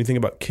 Like when you think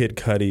about Kid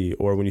Cudi,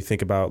 or when you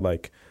think about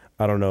like,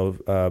 I don't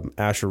know,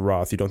 Asher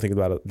Roth, you don't think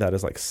about that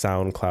as like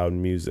SoundCloud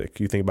music.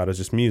 You think about it as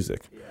just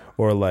music. Yeah.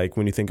 Or like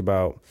when you think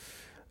about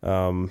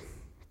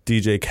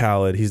DJ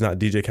Khaled, he's not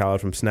DJ Khaled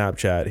from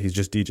Snapchat, he's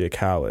just DJ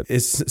Khaled.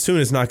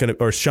 It's not going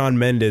to, or Shawn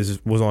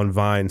Mendes was on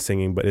Vine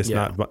singing, but it's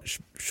not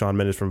Shawn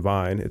Mendes from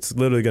Vine. It's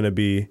literally going to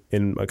be,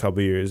 in a couple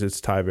of years,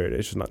 it's Ty Verde.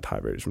 It's just not Ty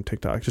Verde from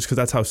TikTok, just because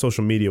that's how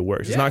social media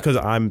works. It's not because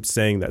I'm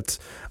saying that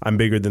I'm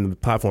bigger than the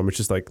platform. It's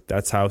just like,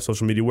 that's how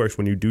social media works.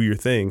 When you do your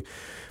thing,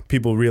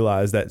 people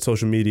realize that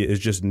social media is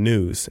just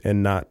news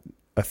and not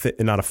a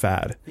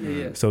fad.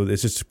 So it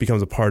just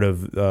becomes a part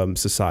of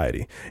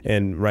society.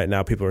 And right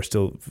now people are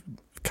still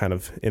kind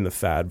of in the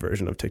fad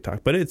version of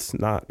TikTok, but it's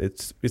not.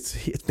 It's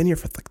been here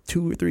for like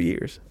 2 or 3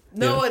 years.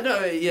 No,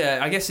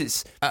 I guess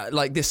it's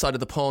like this side of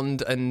the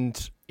pond. And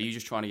are you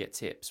just trying to get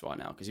tips right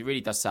now? Because it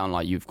really does sound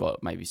like you've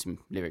got maybe some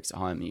lyrics at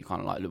home, and you kind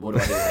of like, what do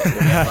I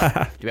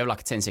do? Do we have like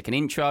a 10-second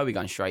intro? Are we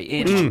going straight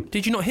in?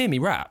 Did you not hear me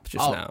rap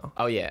just now?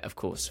 Oh yeah, of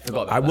course.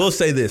 Forgot about I will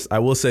say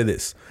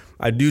this.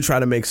 I do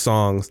try to make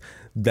songs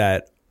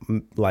that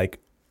like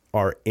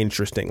are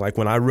interesting. Like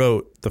when I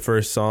wrote the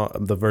first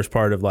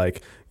part of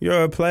like,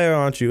 you're a player,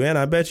 aren't you? And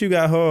I bet you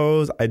got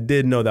hoes. I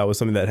did know that was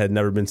something that had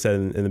never been said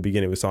in the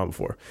beginning of a song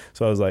before.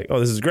 So I was like, oh,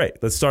 this is great.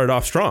 Let's start it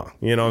off strong.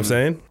 You know what I'm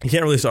saying? You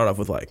can't really start off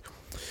with like,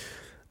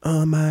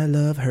 oh, my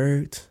love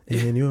hurts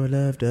and your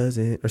love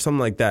doesn't, or something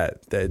like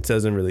that. That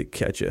doesn't really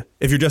catch you.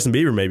 If you're Justin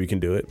Bieber, maybe you can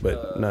do it,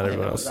 but not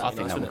everyone else. I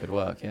think that one could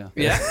work, yeah.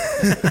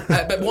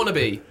 But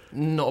Wannabe,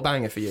 not a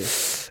banger for you.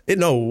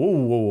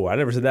 Whoa, I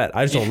never said that.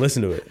 I just don't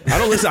listen to it.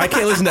 I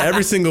can't listen to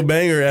every single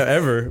banger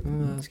ever.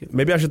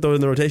 Maybe I should throw it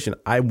in the rotation.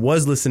 I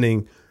was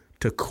listening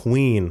to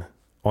Queen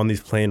on these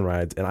plane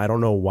rides, and I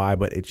don't know why,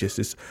 but it just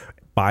is.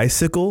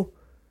 Bicycle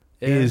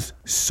is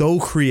so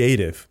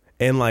creative.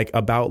 And like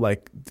about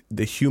like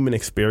the human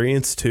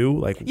experience too,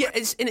 like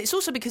it's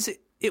also because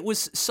it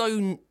was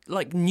so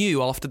like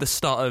new after the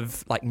start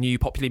of like new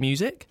popular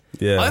music.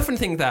 I often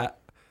think that.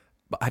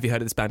 Have you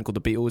heard of this band called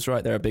the Beatles?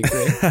 Right, they're a big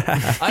thing.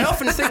 I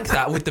often think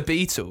that with the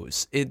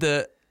Beatles,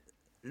 that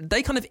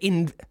they kind of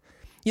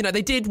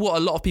they did what a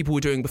lot of people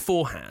were doing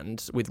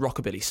beforehand with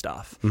rockabilly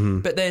stuff,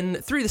 but then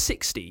through the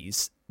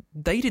 60s,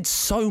 they did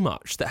so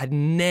much that had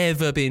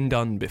never been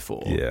done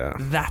before. Yeah,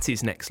 that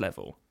is next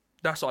level.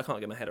 That's what I can't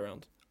get my head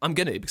around. I'm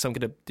gonna, because I'm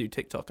gonna do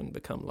TikTok and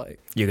become like...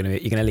 You're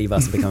gonna leave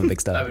us and become a big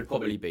star. That would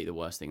probably be the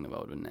worst thing in the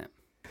world, wouldn't it?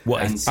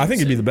 What? I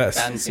think it'd be the best.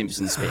 Dan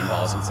Simpson spitting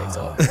bars on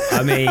TikTok.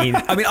 I mean,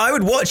 I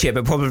would watch it,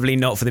 but probably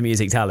not for the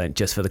music talent,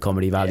 just for the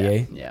comedy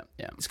value. Yeah.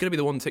 It's gonna be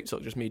the one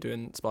TikTok, just me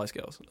doing Spice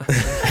Girls.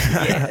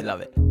 Yeah, I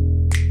love it.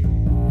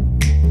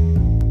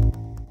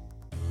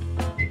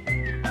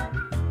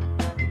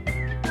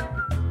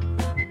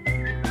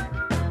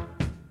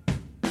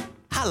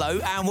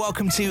 Hello and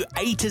welcome to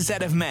A to Z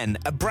of Men,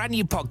 a brand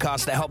new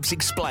podcast that helps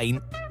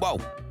explain,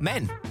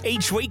 men.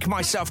 Each week,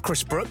 myself,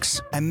 Chris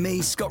Brooks. And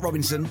me, Scott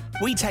Robinson.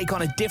 We take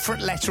on a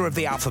different letter of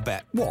the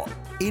alphabet. What?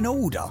 In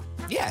order?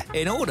 Yeah,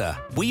 in order.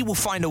 We will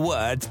find a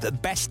word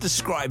that best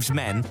describes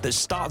men that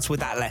starts with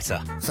that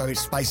letter. So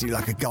it's basically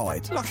like a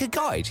guide? Like a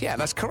guide, yeah,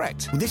 that's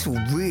correct. Well, this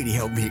will really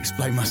help me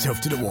explain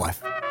myself to the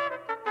wife.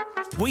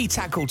 We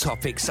tackle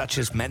topics such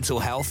as mental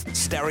health,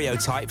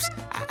 stereotypes,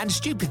 and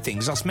stupid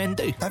things us men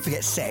do. Don't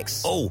forget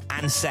sex. Oh,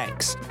 and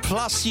sex.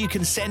 Plus, you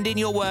can send in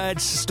your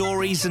words,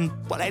 stories, and,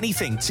 well,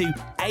 anything to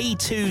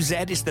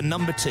A2Z is the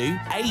number 2,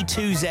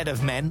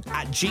 A2ZofMen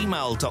at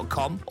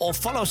gmail.com, or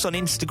follow us on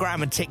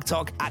Instagram and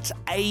TikTok at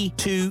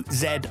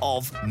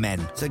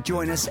A2ZofMen. So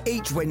join us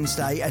each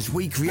Wednesday as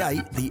we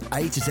create the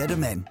A to Z of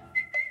Men.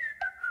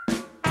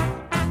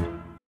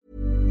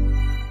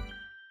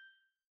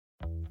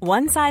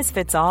 One size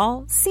fits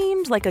all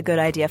seemed like a good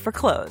idea for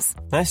clothes.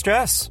 Nice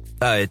dress.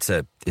 It's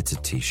a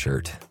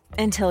t-shirt.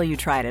 Until you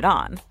tried it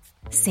on.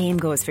 Same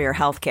goes for your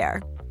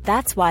healthcare.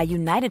 That's why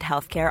United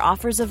Healthcare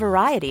offers a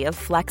variety of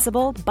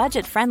flexible,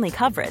 budget-friendly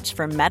coverage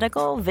for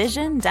medical,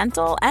 vision,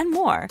 dental, and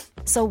more.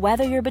 So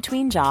whether you're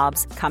between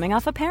jobs, coming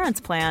off a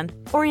parent's plan,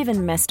 or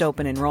even missed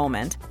open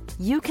enrollment,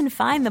 you can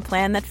find the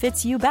plan that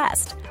fits you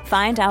best.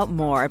 Find out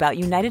more about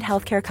United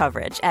Healthcare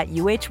coverage at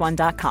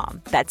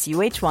uh1.com. That's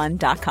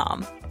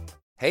uh1.com.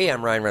 Hey,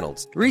 I'm Ryan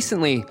Reynolds.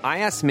 Recently, I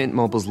asked Mint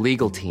Mobile's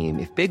legal team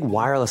if big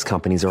wireless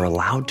companies are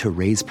allowed to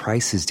raise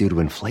prices due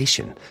to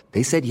inflation.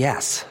 They said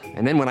yes.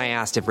 And then when I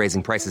asked if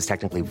raising prices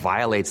technically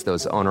violates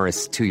those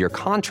onerous 2-year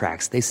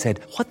contracts, they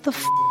said, "What the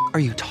f*** are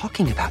you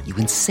talking about, you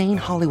insane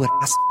Hollywood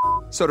ass?"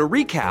 So to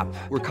recap,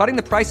 we're cutting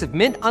the price of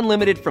Mint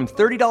Unlimited from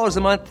 $30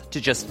 a month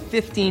to just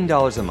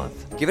 $15 a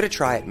month. Give it a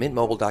try at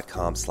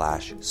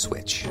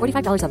mintmobile.com/switch.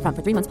 $45 up front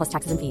for 3 months plus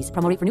taxes and fees.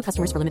 Promo rate for new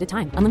customers for limited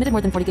time. Unlimited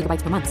more than 40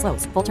 gigabytes per month.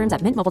 Slows full terms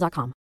at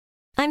mintmobile.com.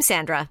 I'm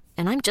Sandra,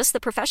 and I'm just the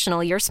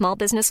professional your small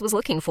business was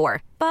looking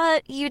for.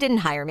 But you didn't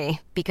hire me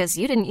because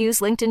you didn't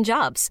use LinkedIn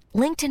Jobs.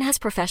 LinkedIn has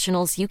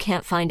professionals you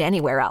can't find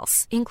anywhere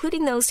else,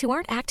 including those who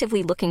aren't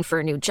actively looking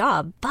for a new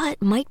job,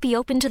 but might be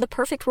open to the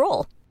perfect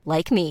role,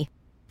 like me.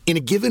 In a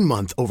given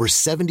month, over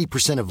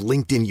 70% of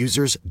LinkedIn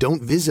users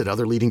don't visit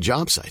other leading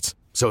job sites.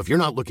 So if you're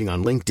not looking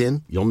on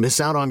LinkedIn, you'll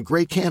miss out on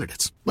great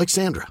candidates like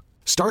Sandra.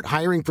 Start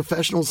hiring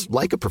professionals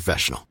like a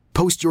professional.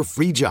 Post your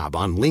free job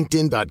on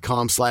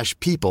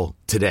linkedin.com/people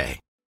today.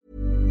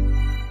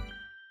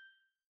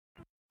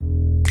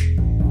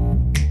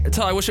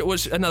 Ty,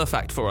 what's another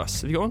fact for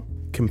us? Have you got one?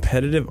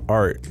 Competitive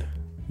art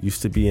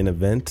used to be an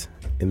event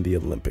in the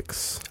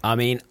Olympics. I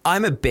mean,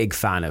 I'm a big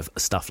fan of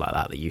stuff like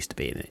that used to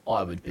be in it.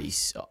 I would be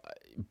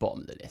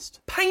bottom of the list.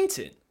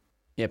 Painting?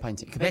 Yeah,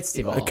 painting.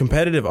 Competitive art.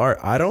 Competitive art.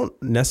 I don't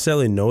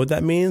necessarily know what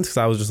that means because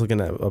I was just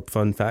looking at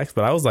fun facts,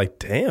 but I was like,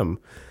 damn.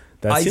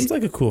 That seems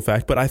like a cool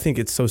fact, but I think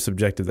it's so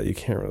subjective that you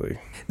can't really.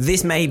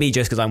 This may be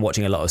just because I'm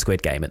watching a lot of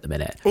Squid Game at the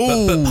minute.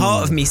 But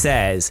part of me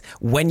says,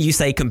 when you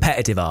say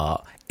competitive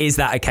art, is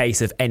that a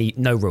case of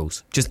no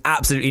rules? Just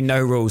absolutely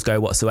no rules go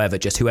whatsoever.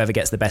 Just whoever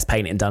gets the best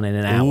painting done in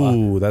an hour.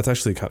 Ooh, that's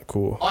actually kind of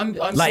cool. I'm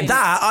like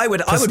that. I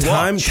would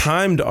watch.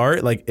 Timed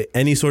art, like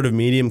any sort of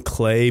medium,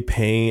 clay,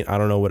 paint. I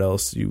don't know what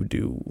else you would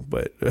do,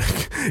 but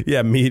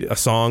yeah, a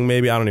song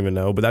maybe. I don't even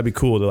know, but that'd be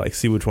cool to like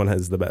see which one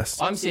has the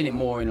best. I'm seeing it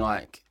more in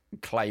like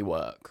clay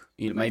work.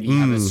 Maybe you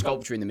have a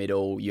sculpture in the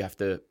middle. You have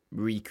to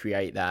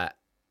recreate that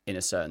in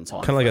a certain time.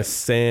 Kind of like a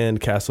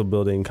sand castle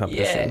building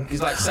competition. Yeah,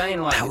 because like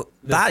saying like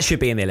that should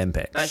be in the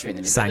Olympics. That should be in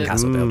the Olympics. Sand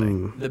castle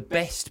building. The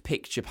best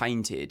picture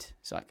painted.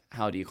 It's like,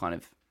 how do you kind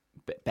of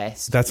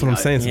best? That's what I'm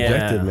saying.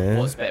 Subjective, man.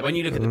 What's better? When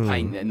you look at the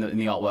paint and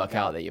the artwork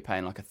out there, you're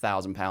paying like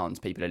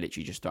 £1,000. People are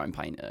literally just throwing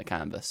paint at a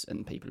canvas,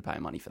 and people are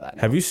paying money for that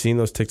now. Have you seen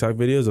those TikTok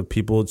videos of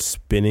people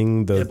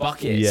spinning the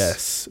buckets?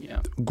 Yes. Yeah.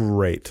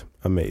 Great.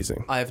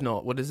 Amazing. I have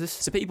not. What is this?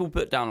 So people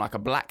put down like a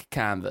black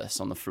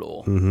canvas on the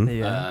floor,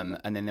 Mm-hmm.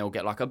 and then they'll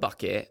get like a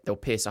bucket. They'll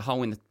pierce a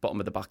hole in the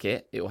bottom of the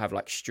bucket. It will have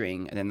like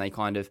string, and then they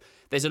kind of.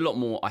 There's a lot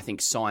more, I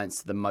think,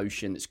 science to the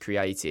motion that's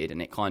created, and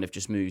it kind of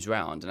just moves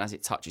around. And as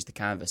it touches the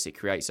canvas, it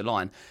creates a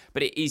line.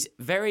 But it is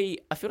very.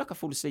 I feel like I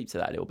fall asleep to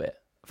that a little bit.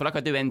 I feel like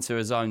I do enter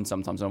a zone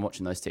sometimes when I'm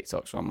watching those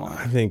TikToks. So I'm like,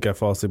 I think I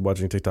fall asleep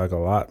watching TikTok a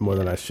lot more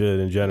than I should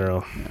in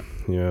general.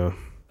 Yeah.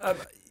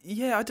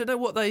 Yeah, I don't know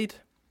what they'd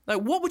like.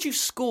 What would you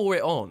score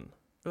it on?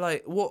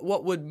 Like,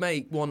 what would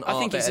make one art I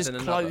think it's better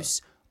as than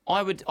close.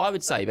 I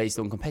would say, based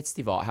on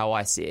competitive art, how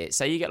I see it.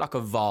 Say you get like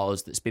a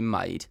vase that's been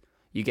made.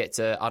 You get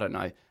to, I don't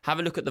know, have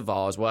a look at the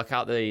vase, work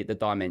out the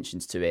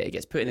dimensions to it. It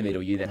gets put in the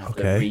middle. You then have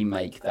to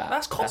remake that.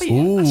 That's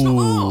copying. That's not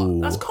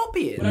art. That's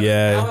copying.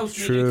 Yeah, how else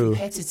do you do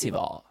competitive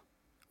art?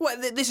 Well,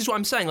 this is what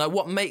I'm saying. Like,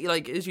 what make,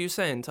 like, as you were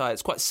saying, Ty,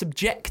 it's quite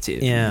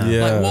subjective. Yeah.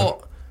 Like,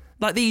 what,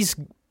 like these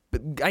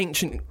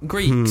ancient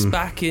Greeks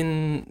back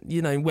in,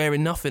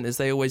 wearing nothing as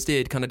they always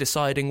did, kind of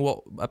deciding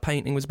what a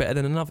painting was better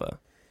than another.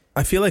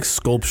 I feel like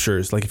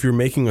sculptures, like if you're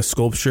making a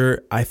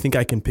sculpture, I think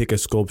I can pick a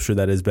sculpture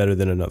that is better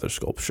than another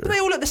sculpture. But they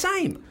all look the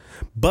same.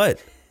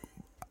 But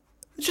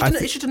it's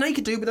just a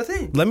naked dude with a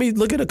thing. Let me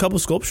look at a couple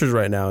sculptures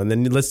right now, and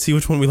then let's see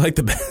which one we like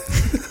the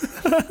best.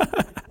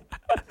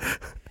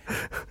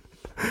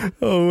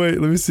 Oh,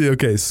 wait, let me see.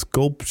 Okay,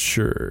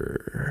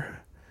 sculpture.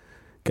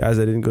 Guys,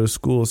 I didn't go to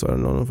school, so I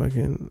don't know if I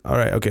can. All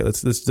right, okay,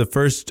 let's the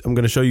first. I'm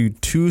going to show you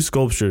two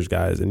sculptures,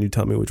 guys, and you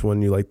tell me which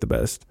one you like the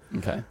best.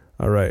 Okay.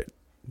 All right.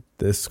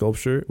 This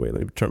sculpture. Wait,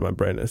 let me turn my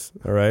brightness.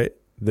 All right.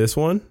 This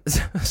one?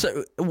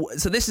 So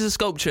this is a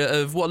sculpture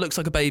of what looks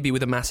like a baby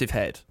with a massive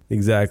head.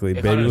 Exactly.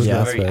 It Baby looks with like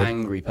a a very head.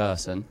 angry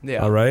person. Yeah.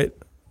 All right.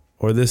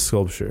 Or this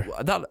sculpture.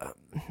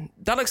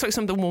 That looks like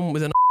someone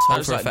with an That asshole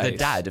looks for a like the face.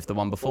 dad of the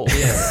one before.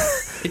 Yeah.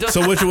 It does.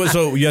 So which one?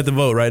 So you have to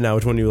vote right now.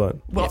 Which one do you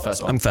want? Well,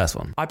 first one. I'm first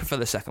one. I prefer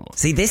the second one.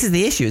 See, this is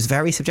the issue. It's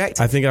very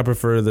subjective. I think I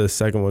prefer the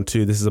second one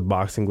too. This is a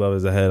boxing glove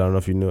as a head. I don't know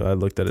if you knew. I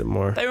looked at it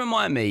more. They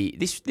remind me.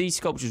 These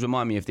sculptures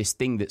remind me of this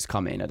thing that's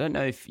come in. I don't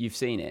know if you've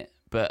seen it,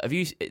 but have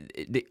you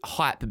the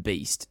Hype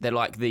Beast? They're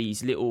like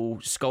these little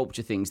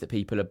sculpture things that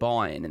people are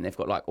buying, and they've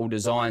got like all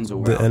designs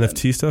all The around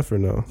NFT them. stuff or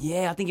no?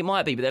 Yeah, I think it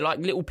might be, but they're like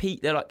little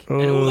They're like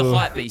and all the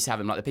Hype Beasts have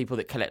them, like the people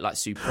that collect like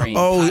Supreme.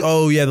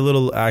 Oh yeah, the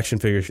little action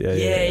figures. Yeah.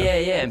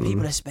 And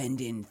people are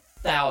spending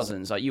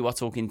thousands, like you are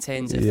talking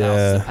tens of Yeah.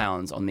 thousands of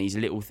pounds on these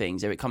little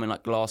things. They come in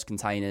like glass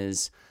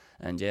containers,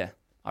 and yeah,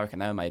 I reckon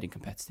they were made in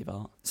competitive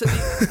art. So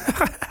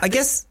I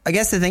guess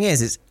the thing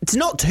is, it's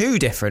not too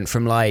different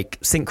from like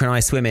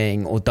synchronized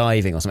swimming or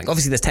diving or something.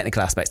 Obviously, there's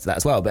technical aspects to that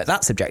as well, but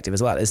that's subjective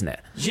as well, isn't it?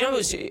 Do you know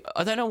what's,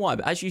 I don't know why,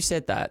 but as you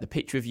said that, the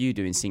picture of you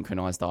doing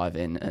synchronized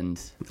diving and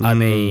I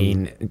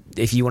mean,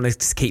 if you want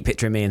to keep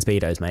picturing me in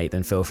Speedos, mate,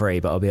 then feel free,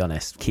 but I'll be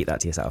honest, keep that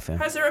to yourself. Yeah,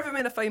 has there ever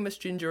been a famous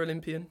ginger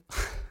Olympian?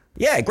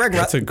 yeah, Greg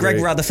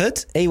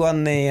Rutherford. He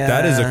won the...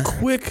 That is a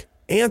quick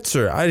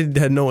answer. I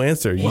had no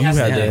answer. You had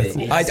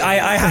the answer.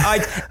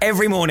 I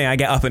every morning I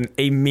get up and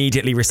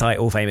immediately recite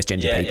all famous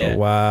ginger people. Yeah.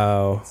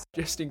 Wow.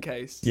 Just in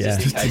case. Yeah,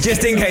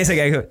 just in case I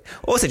get good.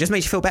 Also, just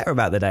makes you feel better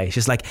about the day. It's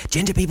just like,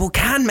 ginger people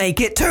can make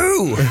it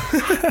too.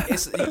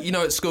 It's, you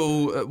know, at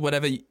school,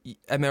 whatever,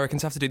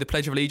 Americans have to do the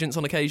Pledge of Allegiance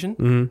on occasion.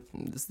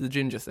 Mm-hmm. It's the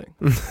ginger thing.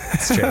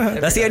 That's true.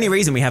 That's the only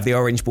reason we have the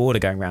orange border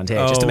going around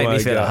here, just to make me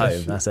feel at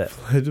home. That's it.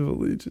 Pledge of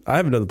Allegiance. I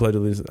haven't done the Pledge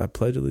of Allegiance. I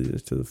pledge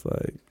allegiance to the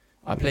flag.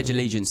 I pledge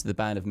allegiance to the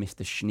band of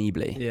Mr.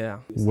 Schneebly. Yeah.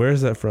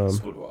 Where's that from?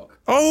 School Rock.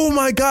 Oh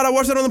my God, I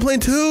watched that on the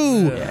plane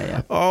too.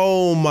 Yeah.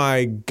 Oh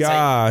my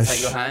gosh.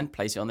 Take your hand,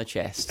 place it on the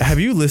chest. Have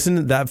you listened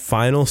to that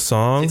final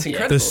song? It's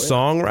incredible, The yeah.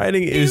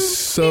 songwriting is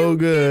so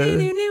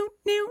good.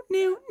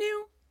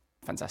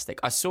 Fantastic.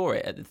 I saw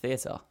it at the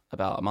theatre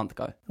about a month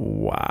ago.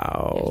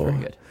 Wow. Yeah, it's very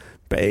good.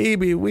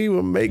 Baby, we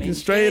were making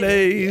straight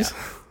A's.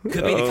 Could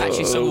be the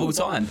catchiest song of all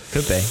time.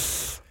 Could be.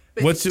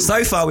 What's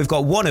So far, we've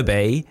got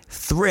Wannabe,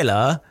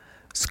 Thriller,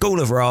 School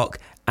of Rock,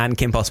 and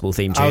Kim Possible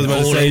theme tune. I was about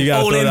to say, you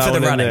gotta all throw in that for the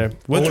one in running. there.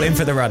 What- All in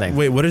for the running.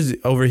 Wait, what is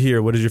over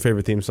here? What is your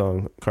favorite theme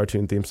song?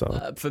 Cartoon theme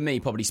song? For me,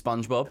 probably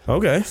SpongeBob.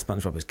 Okay.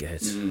 SpongeBob is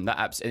good. And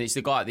it's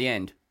the guy at the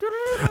end.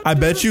 I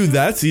bet you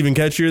that's even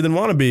catchier than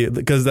Wannabe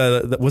because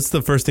what's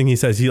the first thing he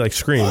says? He like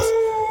screams.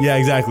 Yeah,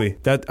 exactly.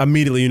 That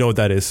immediately you know what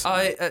that is.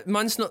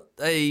 Mine's not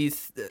a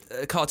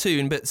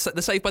cartoon, but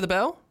the Saved by the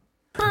Bell.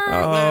 Oh. When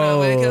I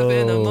wake up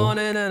in the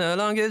morning and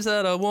alarm gives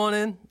out a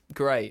warning.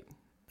 Great.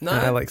 No,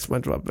 I like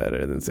SpongeBob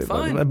better than Saved by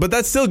the Fine. Bell. But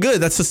that's still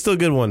good. That's a still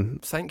good one.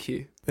 Thank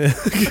you.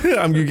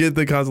 I'm gonna get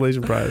the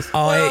consolation prize.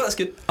 That's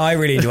good. I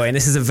really enjoy it. And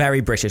this is a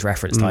very British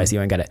reference, Ty, so you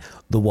won't get it.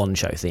 The One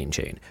Show theme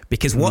tune.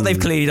 Because what they've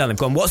clearly done, they've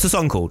gone, what's the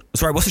song called?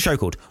 Sorry, what's the show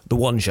called? The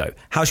One Show.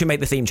 How should we make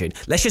the theme tune?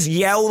 Let's just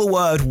yell the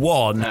word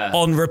one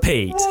on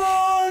repeat.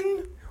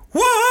 One!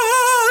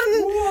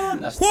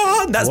 That's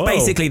That's Whoa.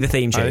 basically the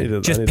theme I need tune.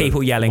 to- Just I need to-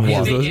 people yelling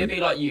one. It'd be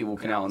like you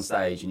walking out on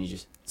stage and you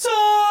just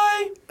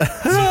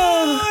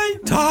You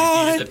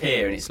just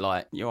appear and it's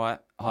like, you're right.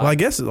 Well, I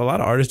guess a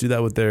lot of artists do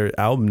that with their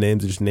album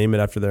names. They just name it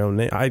after their own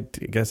name. I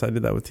guess I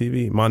did that with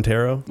TV.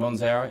 Montero.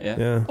 Yeah.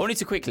 Yeah. I wanted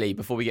to quickly,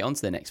 before we get on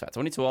to the next fact, I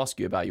wanted to ask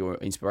you about your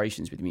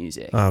inspirations with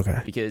music. Oh, okay.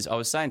 Because I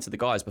was saying to the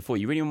guys before,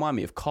 you really remind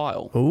me of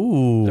Kyle.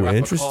 Ooh, The rapper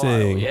interesting.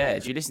 Kyle. Yeah.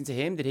 Did you listen to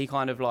him? Did he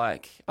kind of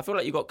like, I feel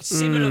like you got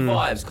similar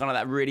vibes, kind of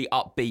that really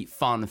upbeat,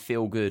 fun,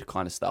 feel good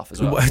kind of stuff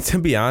as well. Well, to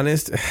be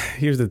honest,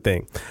 here's the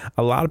thing.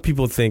 A lot of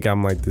people think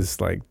I'm like this,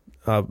 like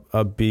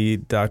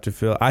upbeat Dr.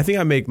 Phil. I think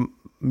I make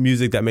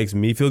music that makes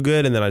me feel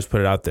good, and then I just put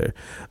it out there.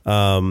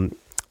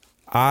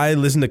 I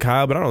listen to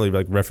Kyle, but I don't really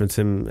like reference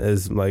him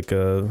as like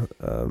a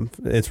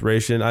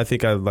inspiration. I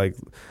think I like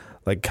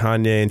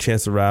Kanye and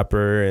Chance the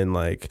Rapper, and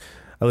like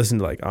I listen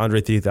to like Andre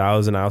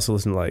 3000. I also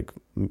listen to like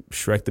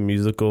Shrek the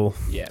Musical.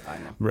 Yeah, I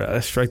know.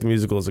 Shrek the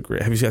Musical is a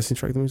great. Have you guys seen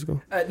Shrek the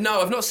Musical?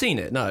 No, I've not seen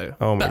it. No.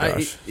 Oh my But,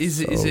 gosh, Is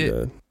so it?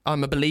 good.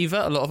 I'm a Believer.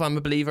 A lot of I'm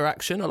a Believer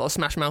action. A lot of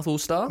Smash Mouth All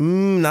Star.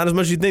 Not as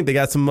much as you think. They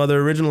got some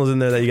other originals in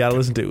there that you got to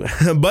listen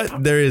to,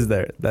 but there is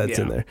that's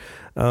in there.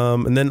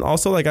 And then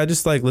also like I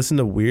just like listen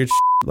to weird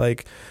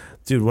like.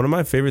 Dude, one of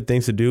my favorite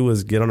things to do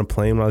was get on a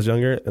plane when I was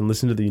younger and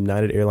listen to the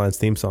United Airlines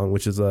theme song,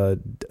 which is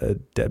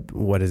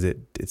what is it?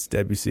 It's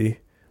Debussy.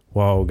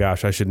 Whoa,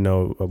 gosh, I should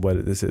know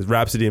what this is.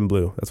 Rhapsody in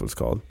Blue. That's what it's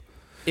called.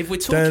 If we're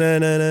talking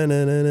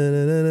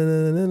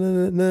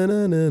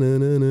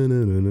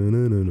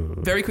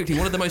very quickly,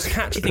 one of the most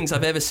catchy things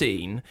I've ever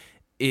seen,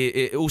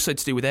 it also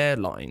to do with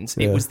airlines.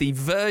 It was the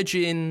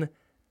Virgin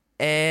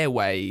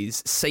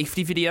Airways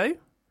safety video,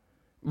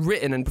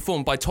 written and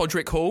performed by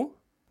Todrick Hall.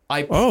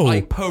 I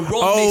promise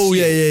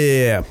you.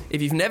 Yeah.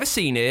 If you've never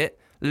seen it,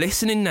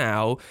 listening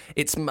now,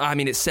 it's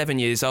 7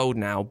 years old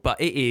now, but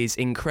it is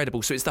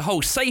incredible. So it's the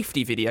whole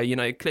safety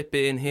video, clip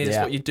in, here's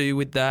what you do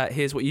with that,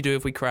 here's what you do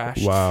if we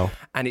crash. Wow.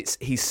 And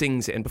he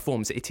sings it and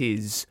performs it. It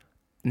is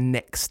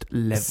next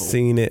level.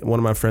 Singing it, one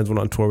of my friends went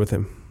on tour with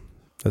him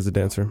as a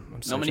dancer.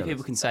 Not many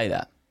people can say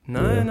that.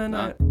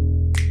 No.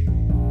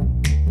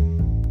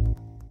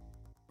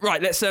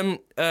 Right, let's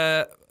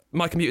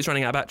my computer's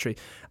running out of battery,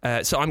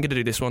 so I'm going to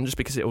do this one just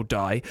because it'll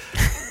die.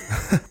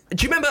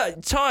 Do you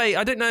remember, Ty,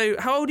 I don't know,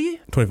 how old are you?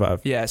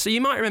 25. Yeah, so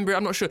you might remember,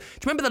 I'm not sure. Do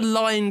you remember the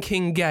Lion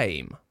King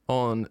game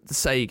on the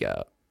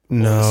Sega?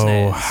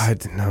 No,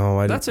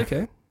 I That's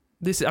okay.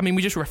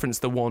 We just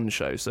referenced the One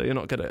show, so you're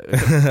not going to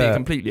be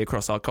completely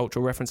across our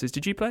cultural references.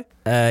 Did you play?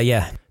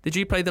 Yeah. Did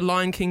you play the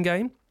Lion King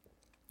game?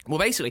 Well,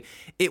 basically,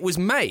 it was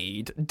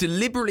made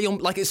deliberately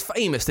on, it's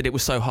famous that it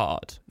was so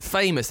hard.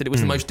 Famous that it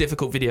was the most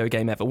difficult video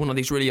game ever. One of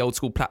these really old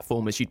school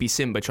platformers, you'd be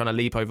Simba trying to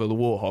leap over the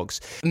warhogs.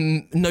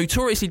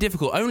 Notoriously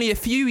difficult. Only a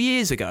few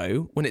years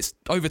ago, when it's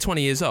over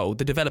 20 years old,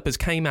 the developers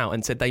came out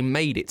and said they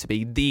made it to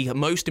be the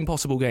most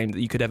impossible game that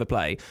you could ever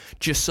play,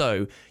 just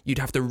so you'd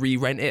have to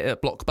re-rent it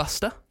at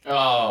Blockbuster.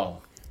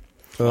 Oh.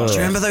 Do you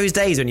remember those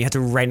days when you had to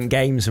rent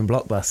games from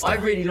Blockbuster? I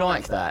really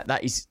like that.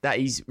 That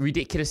is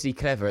ridiculously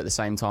clever at the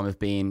same time of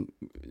being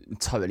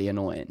totally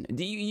annoying.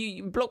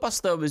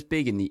 Blockbuster was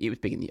big in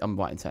the. I'm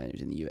right in saying it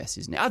was in the US,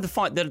 isn't it? The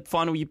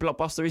final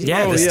Blockbuster is.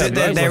 Yeah,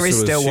 there is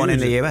still one in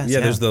the US.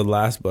 Yeah, there's the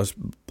last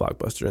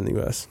Blockbuster in the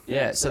US.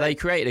 Yeah, so they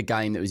created a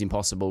game that was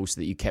impossible,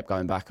 so that you kept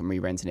going back and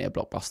re-renting it at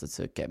Blockbuster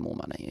to get more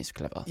money. It's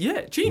clever.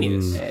 Yeah,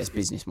 genius. Yeah, it's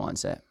business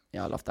mindset.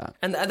 Yeah, I love that.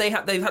 And they've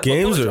had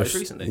games to apologize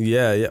recently.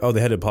 Yeah. Oh,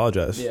 they had to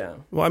apologize. Yeah.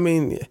 Well,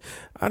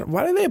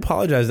 why did they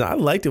apologize? I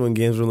liked it when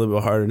games were a little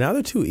bit harder. Now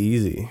they're too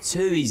easy.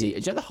 Too easy. Do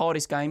you know the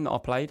hardest game that I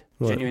played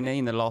genuinely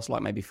in the last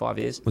maybe 5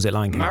 years? Was it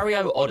Lion King?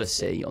 Mario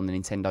Odyssey on the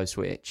Nintendo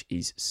Switch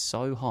is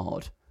so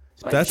hard.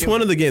 That's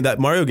one of the games. That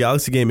Mario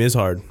Galaxy game is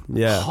hard.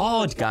 Yeah.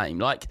 Hard game.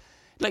 Like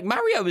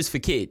Mario is for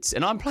kids,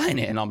 and I'm playing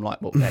it, and I'm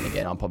like, well, then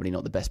again, I'm probably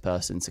not the best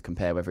person to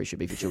compare whether it should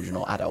be for children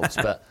or adults,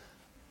 but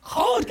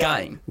hard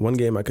game. One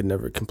game I could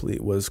never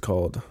complete was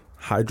called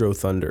Hydro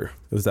Thunder.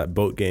 It was that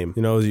boat game.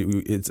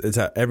 It's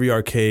at every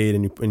arcade,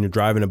 and you're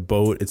driving a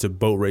boat. It's a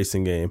boat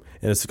racing game,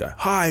 and it's like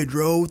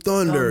Hydro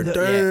Thunder.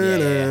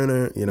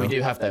 Yeah. We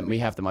do have them. We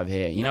have them over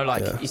here.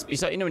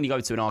 It's like when you go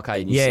to an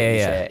arcade and you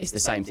share, it's the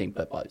same thing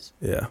but boats.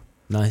 Yeah.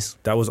 Nice.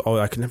 That was all.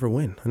 I could never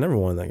win. I never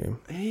won that game.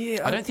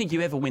 Yeah, I don't think you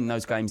ever win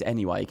those games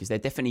anyway, because they're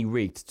definitely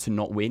rigged to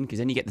not win, because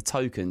then you get the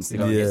tokens to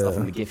go and get stuff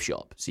from the gift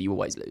shop, so you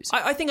always lose.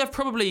 I think I've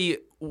probably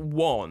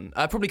won.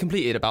 I've probably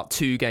completed about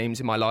 2 games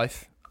in my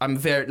life. I'm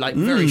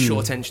very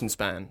short attention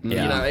span.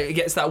 Yeah. It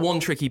gets that one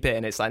tricky bit,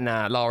 and it's like,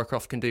 nah, Lara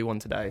Croft can do one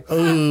today.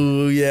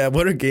 Oh yeah,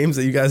 what are games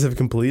that you guys have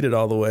completed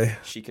all the way?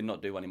 She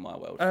cannot do one in my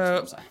world.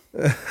 That's what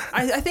I'm saying.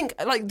 I think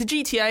the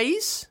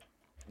GTAs.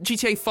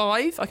 GTA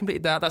 5, I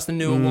completed that. That's the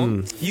newer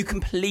one. You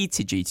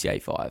completed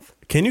GTA 5.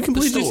 Can you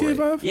complete GTA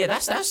 5? Yeah,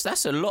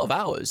 that's a lot of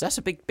hours. That's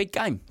a big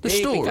game. The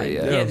story,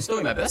 yeah, the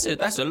story mode. But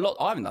that's a lot.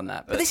 I haven't done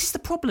that. But this is the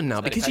problem now,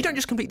 because you don't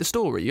just complete the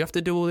story. You have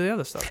to do all the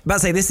other stuff.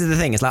 But this is the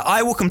thing. It's like,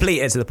 I will complete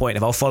it to the point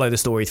of I'll follow the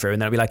story through,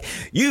 and then I'll be like,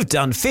 you've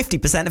done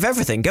 50% of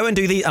everything. Go and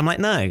do these. I'm like,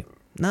 no,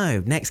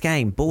 next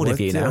game. Bored of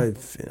you now. I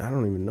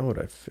don't even know what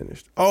I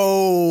finished.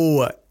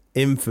 Oh,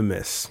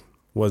 Infamous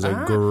was a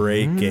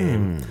great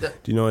game. Do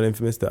you know what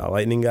Infamous, the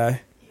lightning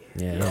guy?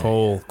 Yeah.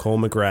 Cole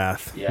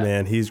McGrath. Yeah.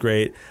 Man, he's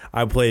great.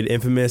 I played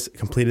Infamous,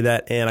 completed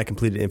that, and I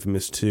completed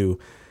Infamous 2.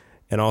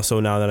 And also,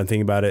 now that I'm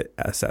thinking about it,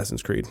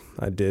 Assassin's Creed.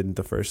 I did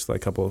the first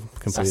couple of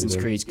completed. Assassin's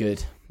Creed's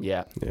good.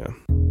 Yeah. Yeah.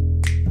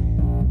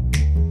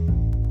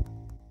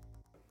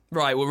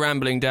 Right, we're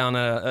rambling down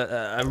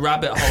a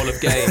rabbit hole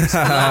of games.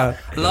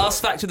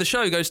 Last fact of the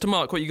show goes to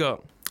Mark. What you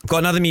got? Got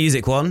another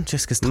music one,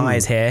 just because Ty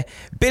is here.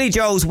 Billy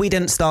Joel's We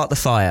Didn't Start the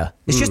Fire.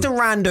 It's just a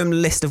random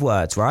list of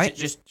words, right?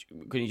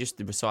 Can you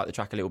just recite the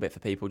track a little bit for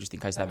people, just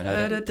in case they haven't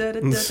heard it?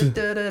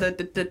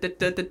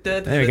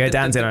 There we go,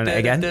 dancing on it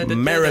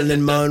again.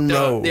 Marilyn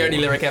Monroe. The only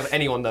lyric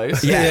anyone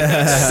knows.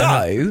 Yeah.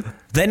 So,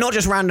 they're not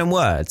just random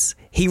words.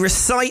 He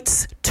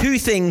recites 2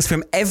 things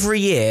from every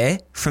year,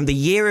 from the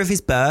year of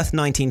his birth,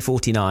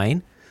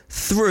 1949,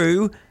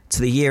 through to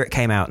the year it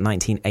came out,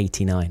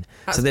 1989.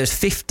 So there's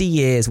 50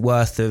 years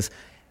worth of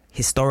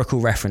historical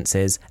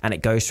references, and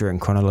it goes through in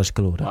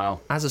chronological order.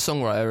 Wow. As a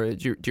songwriter,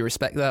 do you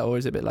respect that, or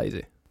is it a bit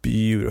lazy?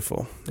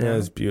 Beautiful. Yeah,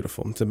 it's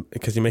beautiful.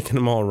 Because you're making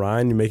them all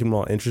rhyme, you're making them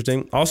all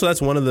interesting. Also, that's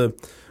one of the...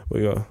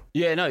 Where you go?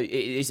 Yeah, no,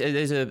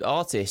 there's an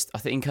artist, I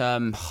think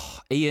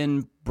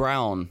Ian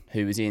Brown,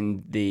 who was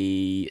in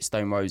the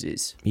Stone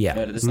Roses. Yeah.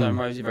 Heard of the Stone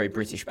Roses? Very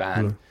British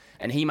band.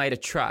 And he made a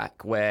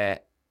track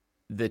where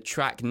the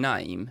track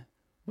name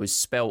was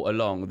spelt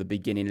along the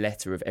beginning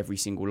letter of every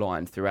single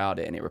line throughout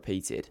it, and it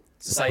repeated.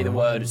 So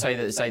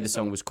say the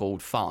song was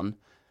called Fun,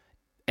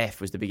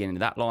 F was the beginning of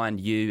that line,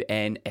 U,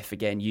 N, F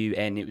again, U,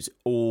 N. It was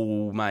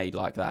all made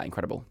like that.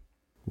 Incredible.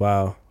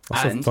 Wow.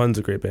 Also, and Fun's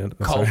a great band.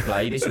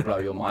 Coldplay, this will blow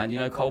your mind. You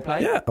know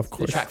Coldplay? Yeah, of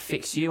course. The track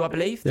Fix You, I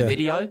believe, the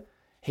video.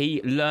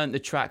 He learned the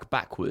track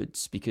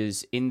backwards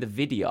because in the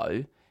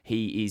video,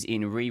 he is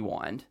in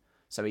rewind.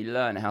 So he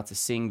learned how to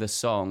sing the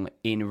song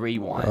in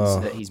rewind so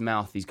that his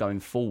mouth is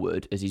going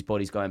forward as his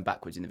body's going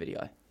backwards in the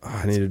video.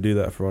 I need to do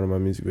that for one of my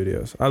music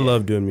videos. I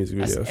love doing music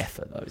videos. That's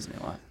effort though, isn't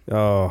it? Right?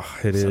 Oh,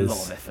 it's a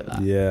lot of effort,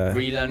 that. Yeah.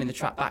 Relearning the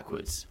track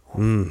backwards.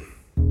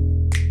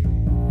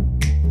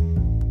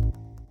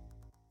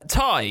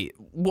 Ty,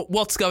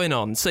 what's going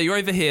on? So you're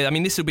over here. I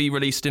mean, this will be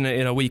released in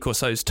a week or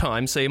so's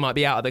time, so you might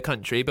be out of the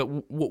country. But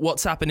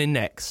what's happening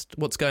next?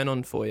 What's going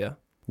on for you?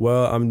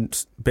 Well, I'm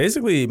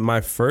basically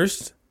my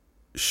first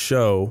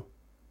show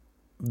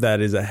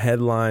that is a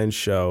headline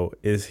show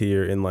is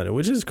here in London,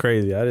 which is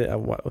crazy.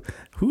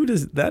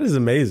 That is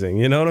amazing.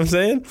 You know what I'm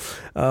saying?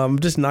 I'm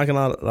just knocking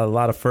out a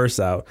lot of firsts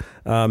out.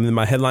 And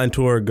my headline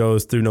tour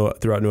goes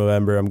throughout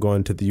November. I'm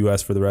going to the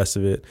US for the rest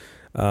of it.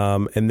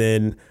 And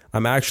then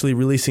I'm actually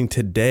releasing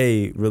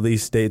today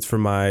release dates for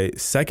my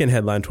second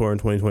headline tour in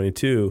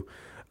 2022.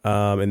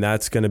 And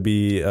that's going to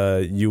be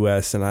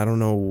US, and I don't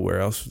know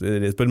where else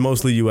it is, but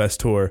mostly US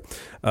tour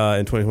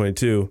in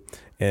 2022.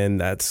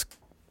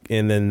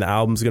 And then the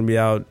album's going to be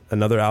out.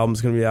 Another album's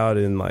going to be out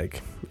in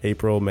like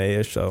April,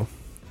 May-ish. So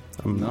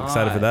I'm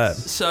excited for that.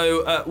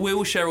 So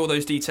we'll share all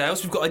those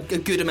details. We've got a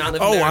good amount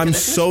of American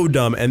listeners. So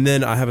dumb. And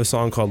then I have a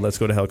song called Let's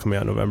Go to Hell coming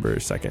out November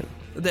 2nd.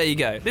 There you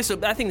go.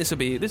 I think this will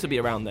be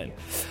around then.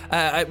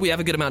 We have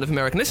a good amount of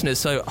American listeners,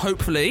 so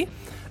hopefully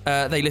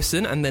they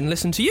listen and then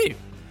listen to you.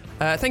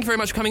 Thank you very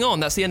much for coming on.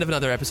 That's the end of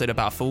another episode of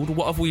Baffled.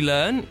 What have we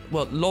learned?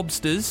 Well,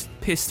 lobsters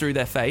piss through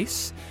their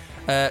face.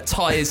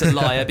 Ty is a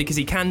liar because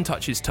he can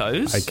touch his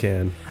toes. I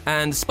can.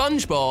 And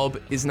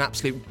SpongeBob is an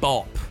absolute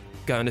bop.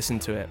 Go and listen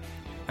to it.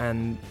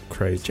 And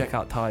check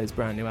out Ty's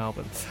brand new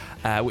album,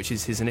 which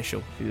is his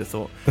initial, who'd have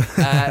thought.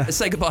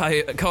 Say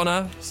goodbye,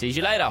 Connor. See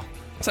you later.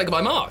 Say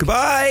goodbye, Mark.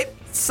 Goodbye.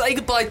 Say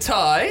goodbye,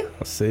 Ty.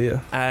 I'll see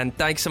you. And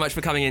thanks so much for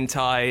coming in,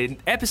 Ty.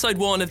 Episode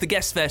 1 of the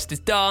Guest Fest is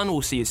done.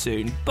 We'll see you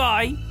soon.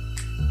 Bye.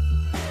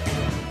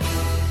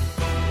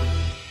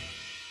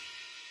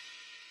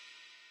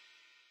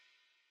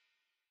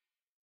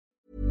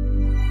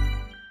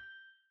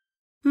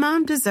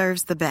 Mom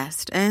deserves the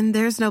best, and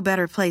there's no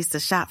better place to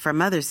shop for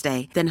Mother's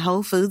Day than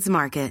Whole Foods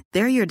Market.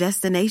 They're your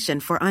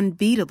destination for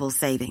unbeatable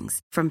savings,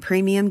 from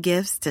premium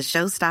gifts to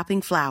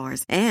show-stopping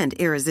flowers and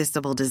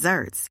irresistible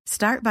desserts.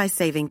 Start by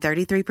saving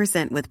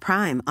 33% with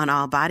Prime on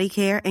all body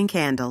care and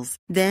candles.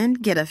 Then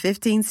get a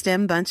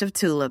 15-stem bunch of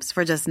tulips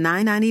for just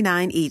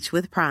 $9.99 each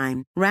with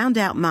Prime. Round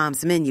out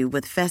Mom's menu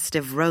with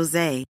festive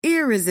rosé,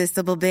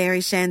 irresistible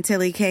berry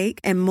chantilly cake,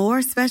 and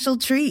more special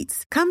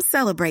treats. Come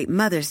celebrate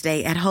Mother's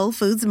Day at Whole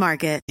Foods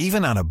Market.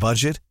 Even on a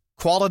budget,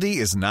 quality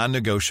is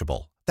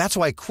non-negotiable. That's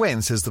why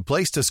Quince is the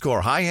place to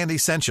score high-end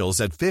essentials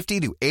at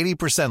 50 to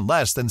 80%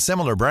 less than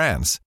similar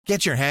brands.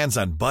 Get your hands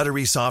on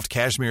buttery soft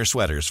cashmere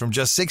sweaters from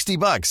just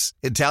 $60,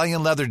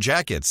 Italian leather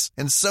jackets,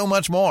 and so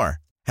much more.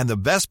 And the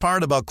best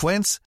part about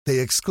Quince, they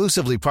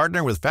exclusively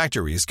partner with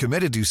factories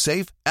committed to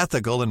safe,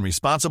 ethical, and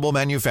responsible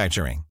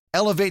manufacturing.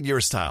 Elevate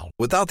your style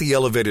without the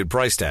elevated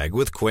price tag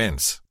with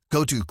Quince.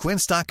 Go to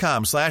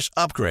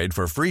quince.com/upgrade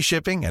for free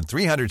shipping and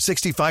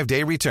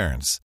 365-day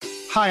returns.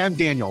 Hi, I'm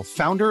Daniel,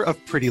 founder of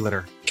Pretty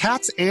Litter.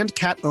 Cats and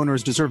cat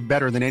owners deserve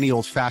better than any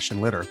old-fashioned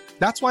litter.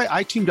 That's why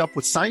I teamed up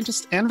with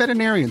scientists and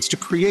veterinarians to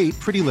create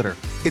Pretty Litter.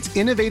 Its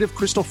innovative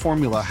crystal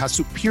formula has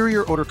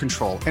superior odor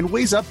control and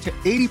weighs up to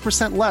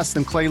 80% less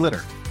than clay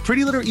litter.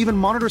 Pretty Litter even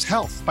monitors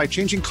health by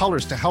changing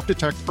colors to help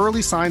detect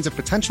early signs of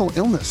potential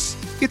illness.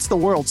 It's the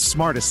world's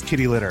smartest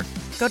kitty litter.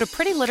 Go to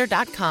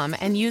prettylitter.com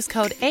and use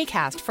code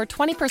ACAST for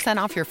 20%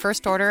 off your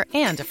first order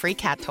and a free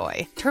cat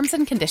toy. Terms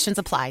and conditions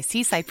apply.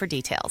 See site for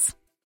details.